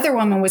knew another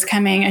woman was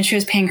coming and she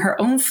was paying her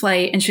own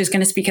flight and she was going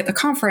to speak at the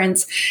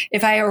conference,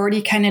 if I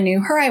already kind of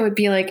knew her, I would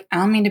be like, I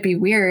don't mean to be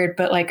weird,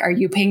 but like, are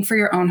you paying for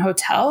your own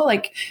hotel?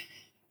 Like,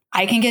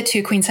 I can get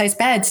 2 queen size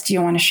beds. Do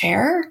you want to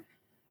share?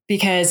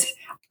 Because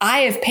I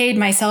have paid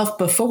myself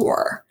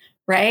before.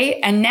 Right.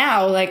 And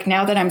now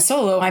that I'm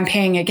solo, I'm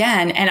paying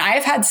again. And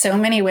I've had so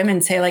many women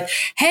say like,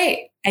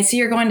 hey, I see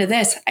you're going to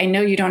this. I know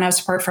you don't have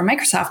support from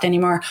Microsoft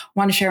anymore.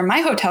 Want to share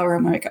my hotel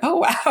room? I'm like, oh,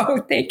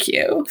 wow. Thank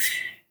you.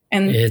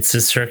 And it's a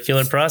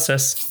circular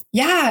process.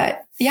 Yeah,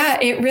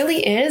 it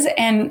really is.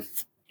 And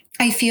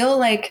I feel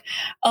like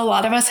a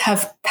lot of us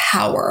have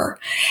power,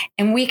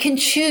 and we can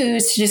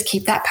choose to just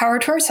keep that power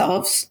to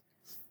ourselves,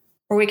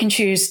 or we can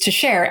choose to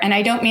share. And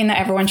I don't mean that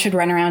everyone should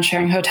run around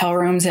sharing hotel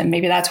rooms, and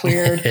maybe that's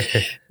weird,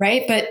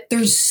 right? But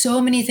there's so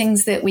many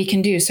things that we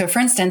can do. So for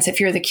instance, if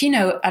you're the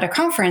keynote at a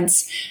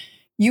conference,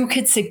 you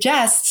could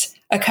suggest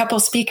a couple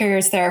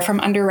speakers there from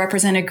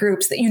underrepresented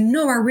groups that you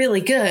know are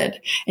really good,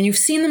 and you've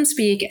seen them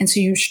speak. And so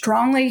you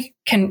strongly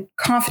can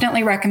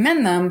confidently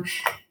recommend them,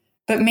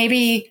 but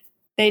maybe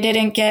they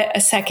didn't get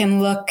a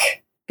second look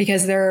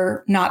because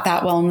they're not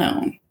that well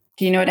known.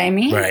 Do you know what I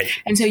mean? Right.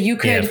 And so you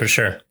could for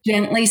sure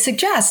gently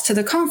suggest to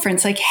the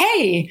conference, like,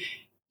 hey,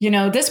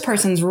 this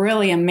person's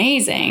really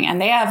amazing, and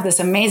they have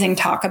this amazing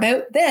talk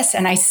about this,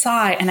 and I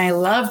saw it and I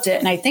loved it,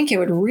 and I think it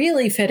would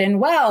really fit in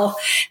well.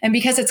 And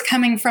because it's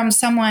coming from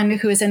someone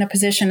who is in a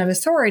position of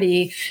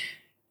authority,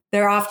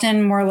 they're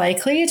often more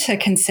likely to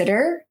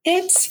consider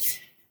it.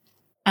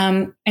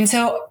 And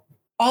so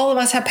all of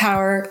us have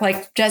power.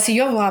 Like, Jesse,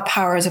 you have a lot of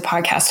power as a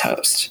podcast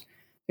host.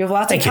 You have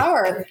lots of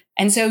power.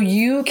 And so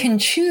you can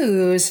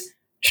choose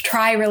to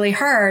try really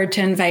hard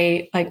to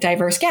invite like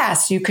diverse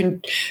guests. You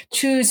can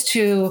choose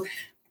to,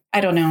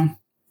 I don't know,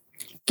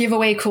 give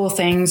away cool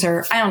things,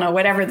 or I don't know,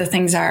 whatever the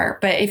things are.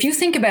 But if you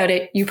think about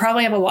it, you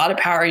probably have a lot of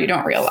power you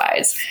don't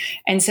realize.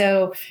 And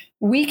so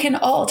we can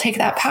all take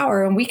that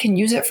power and we can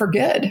use it for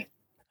good.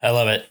 I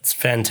love it. It's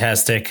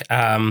fantastic.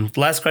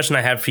 Last question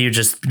I have for you,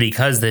 just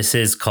because this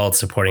is called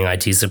Supporting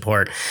IT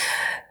Support,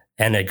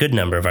 and a good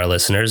number of our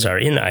listeners are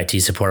in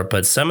IT support,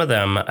 but some of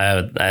them,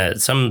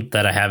 some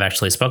that I have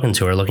actually spoken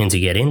to, are looking to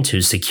get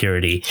into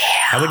security. Yeah.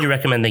 How would you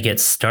recommend they get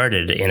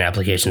started in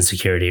application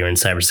security or in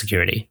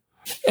cybersecurity?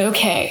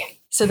 Okay.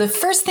 So the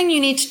first thing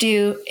you need to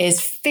do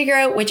is figure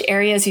out which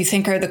areas you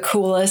think are the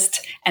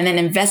coolest, and then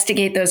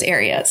investigate those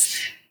areas,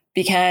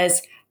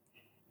 because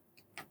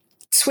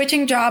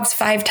switching jobs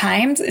 5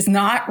 times is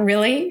not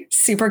really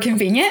super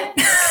convenient.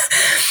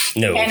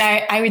 No. And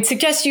I would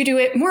suggest you do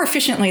it more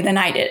efficiently than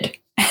I did.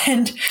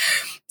 And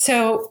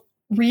so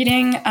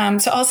reading,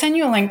 so I'll send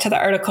you a link to the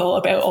article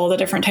about all the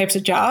different types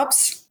of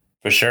jobs.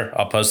 For sure.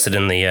 I'll post it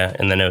in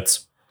the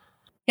notes.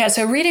 Yeah.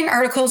 So reading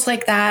articles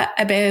like that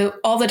about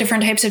all the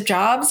different types of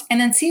jobs, and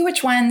then see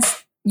which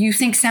ones you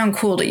think sound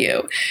cool to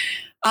you.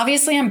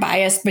 Obviously, I'm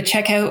biased, but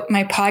check out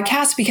my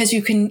podcast, because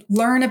you can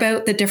learn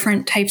about the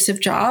different types of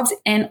jobs,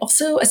 and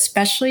also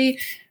especially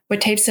what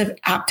types of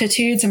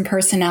aptitudes and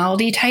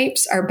personality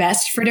types are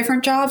best for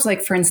different jobs.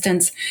 Like, for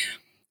instance,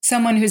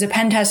 someone who's a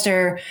pen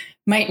tester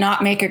might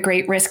not make a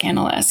great risk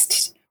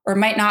analyst, or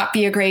might not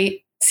be a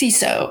great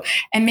CISO.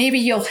 And maybe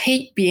you'll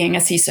hate being a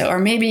CISO, or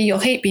maybe you'll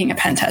hate being a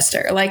pen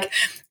tester. Like,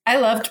 I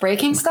loved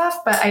breaking stuff,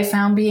 but I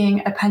found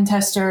being a pen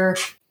tester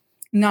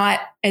not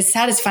as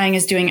satisfying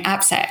as doing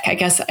AppSec. I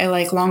guess I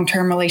like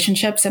long-term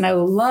relationships, and I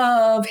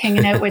love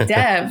hanging out with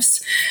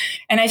devs.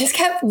 And I just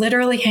kept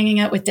literally hanging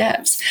out with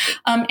devs.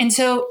 And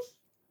so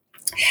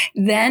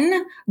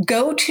then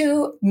go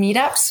to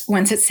meetups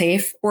once it's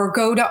safe, or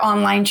go to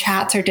online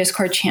chats or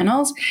Discord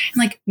channels and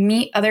like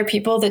meet other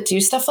people that do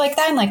stuff like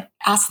that, and like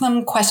ask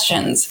them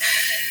questions.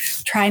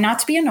 Try not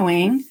to be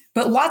annoying,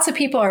 but lots of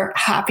people are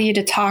happy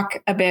to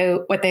talk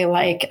about what they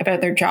like about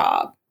their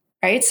job.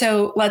 Right.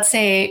 So let's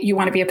say you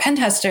want to be a pen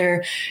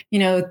tester,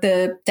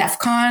 the DEF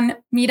CON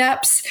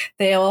meetups,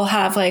 they'll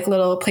have like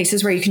little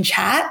places where you can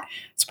chat.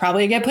 It's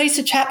probably a good place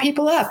to chat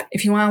people up.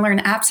 If you want to learn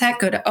AppSec,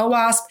 go to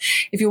OWASP.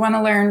 If you want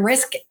to learn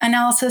risk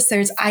analysis,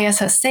 there's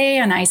ISSA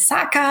and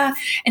ISACA.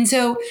 And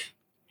so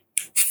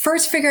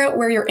first figure out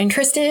where your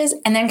interest is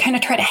and then kind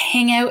of try to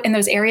hang out in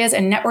those areas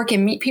and network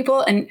and meet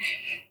people. And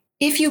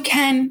if you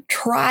can,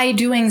 try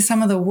doing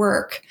some of the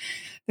work.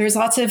 There's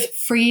lots of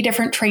free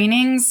different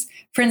trainings.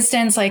 For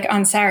instance, like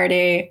on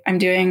Saturday, I'm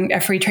doing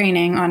a free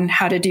training on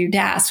how to do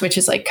DAS, which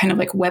is like kind of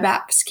like web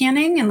app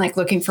scanning and like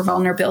looking for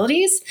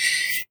vulnerabilities.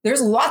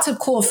 There's lots of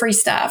cool free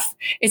stuff.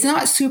 It's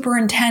not super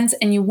intense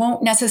and you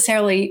won't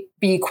necessarily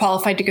be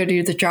qualified to go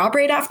do the job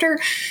right after.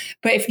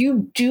 But if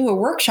you do a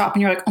workshop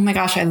and you're like, oh my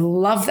gosh, I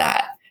love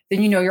that,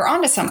 then you know you're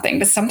onto something.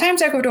 But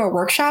sometimes I go to a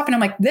workshop and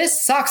I'm like,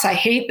 this sucks. I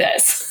hate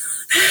this.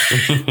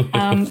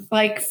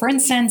 Like, for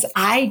instance,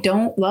 I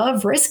don't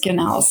love risk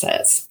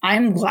analysis.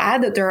 I'm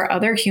glad that there are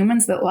other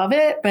humans that love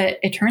it, but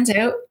it turns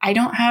out I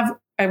don't have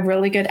a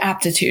really good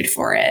aptitude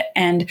for it.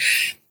 And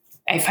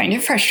I find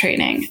it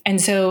frustrating. And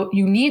so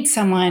you need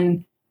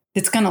someone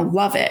that's going to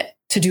love it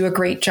to do a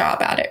great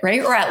job at it,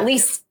 right? Or at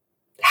least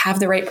have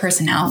the right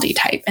personality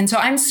type. And so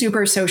I'm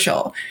super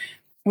social,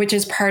 which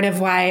is part of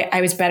why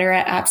I was better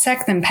at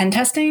AppSec than pen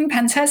testing.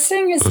 Pen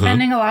testing is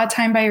spending a lot of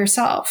time by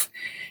yourself.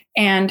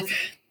 And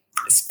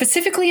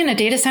specifically in a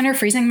data center,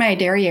 freezing my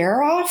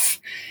derriere off.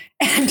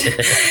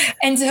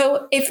 And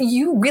so if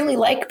you really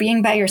like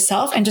being by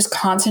yourself and just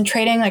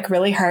concentrating like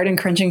really hard and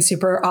crunching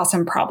super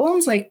awesome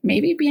problems, like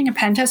maybe being a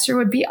pen tester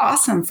would be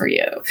awesome for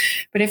you.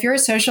 But if you're a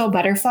social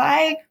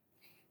butterfly,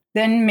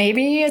 then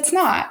maybe it's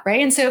not,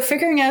 right? And so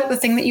figuring out the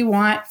thing that you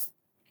want,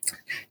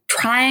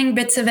 trying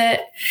bits of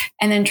it,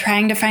 and then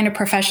trying to find a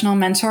professional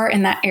mentor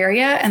in that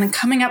area, and then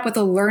coming up with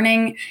a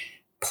learning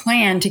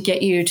plan to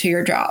get you to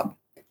your job.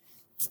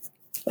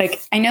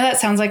 Like, I know that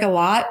sounds like a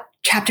lot.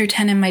 Chapter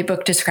 10 in my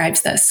book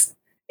describes this.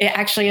 It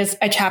actually is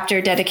a chapter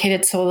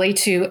dedicated solely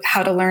to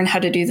how to learn how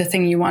to do the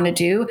thing you want to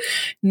do,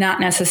 not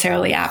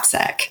necessarily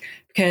AppSec,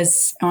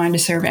 because I wanted to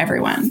serve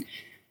everyone.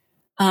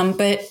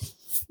 But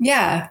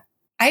yeah,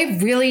 I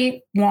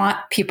really want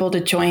people to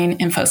join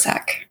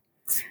InfoSec.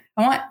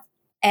 I want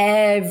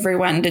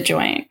everyone to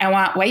join. I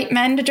want white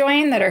men to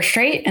join that are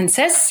straight and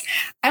cis.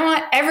 I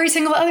want every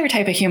single other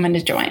type of human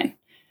to join,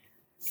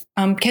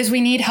 because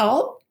we need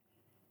help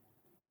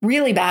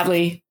really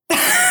badly.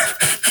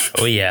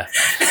 Oh, yeah.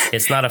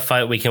 It's not a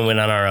fight we can win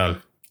on our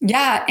own.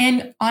 Yeah.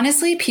 And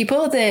honestly,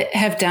 people that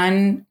have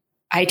done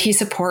IT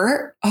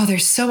support, they're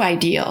so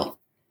ideal.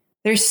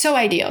 They're so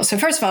ideal. So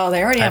first of all,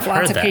 they already have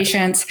lots of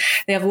patience.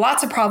 They have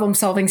lots of problem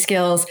solving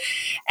skills,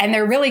 and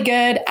they're really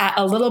good at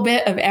a little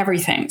bit of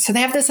everything. So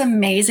they have this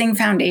amazing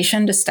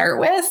foundation to start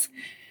with.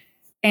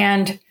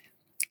 And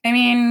I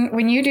mean,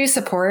 when you do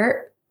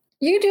support,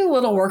 you do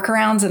little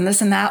workarounds and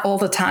this and that all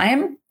the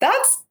time.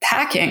 That's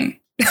hacking.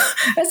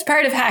 That's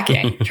part of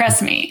hacking.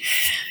 Trust me.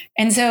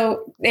 And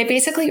so they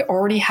basically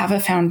already have a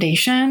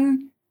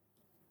foundation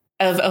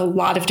of a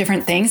lot of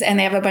different things, and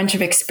they have a bunch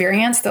of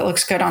experience that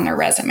looks good on their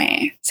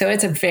resume. So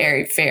it's a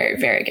very, very,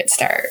 very good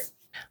start.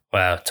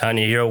 Wow,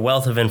 Tanya, you're a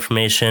wealth of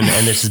information,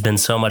 and this has been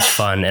so much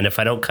fun. And if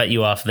I don't cut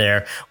you off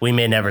there, we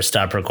may never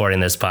stop recording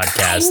this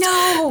podcast. I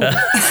know.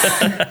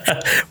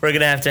 We're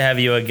going to have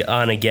you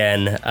on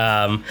again.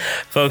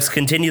 Folks,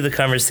 continue the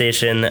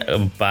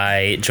conversation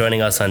by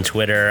joining us on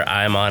Twitter.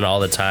 I'm on all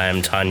the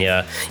time.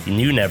 Tanya,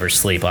 you never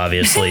sleep,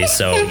 obviously,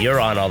 so you're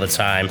on all the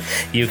time.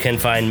 You can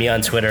find me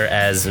on Twitter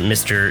as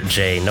Mr.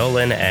 J.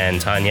 Nolan, and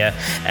Tanya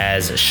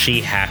as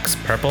She Hacks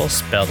Purple,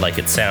 spelled like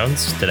it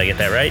sounds. Did I get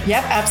that right?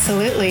 Yep,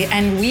 absolutely.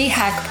 And we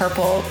hack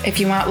Purple if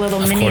you want little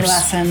mini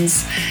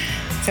lessons.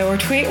 So we're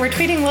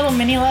tweeting little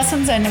mini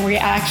lessons, and we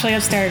actually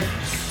have started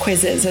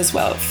quizzes as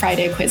well,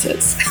 Friday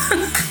quizzes.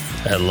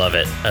 I love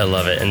it. I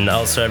love it. And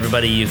also,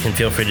 everybody, you can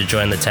feel free to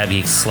join the Tab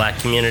Geeks Slack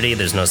community.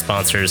 There's no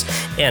sponsors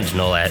and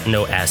no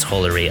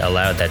assholery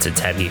allowed. That's at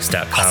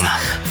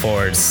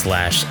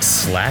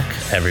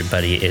tabgeeks.com/Slack.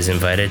 Everybody is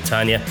invited.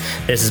 Tanya,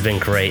 this has been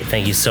great.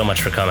 Thank you so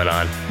much for coming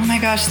on. Oh my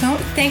gosh.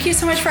 Thank you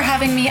so much for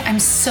having me. I'm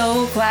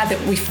so glad that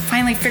we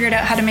finally figured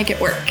out how to make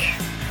it work.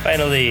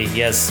 Finally.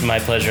 Yes, my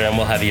pleasure. And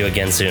we'll have you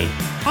again soon.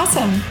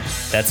 Awesome.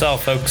 That's all,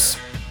 folks.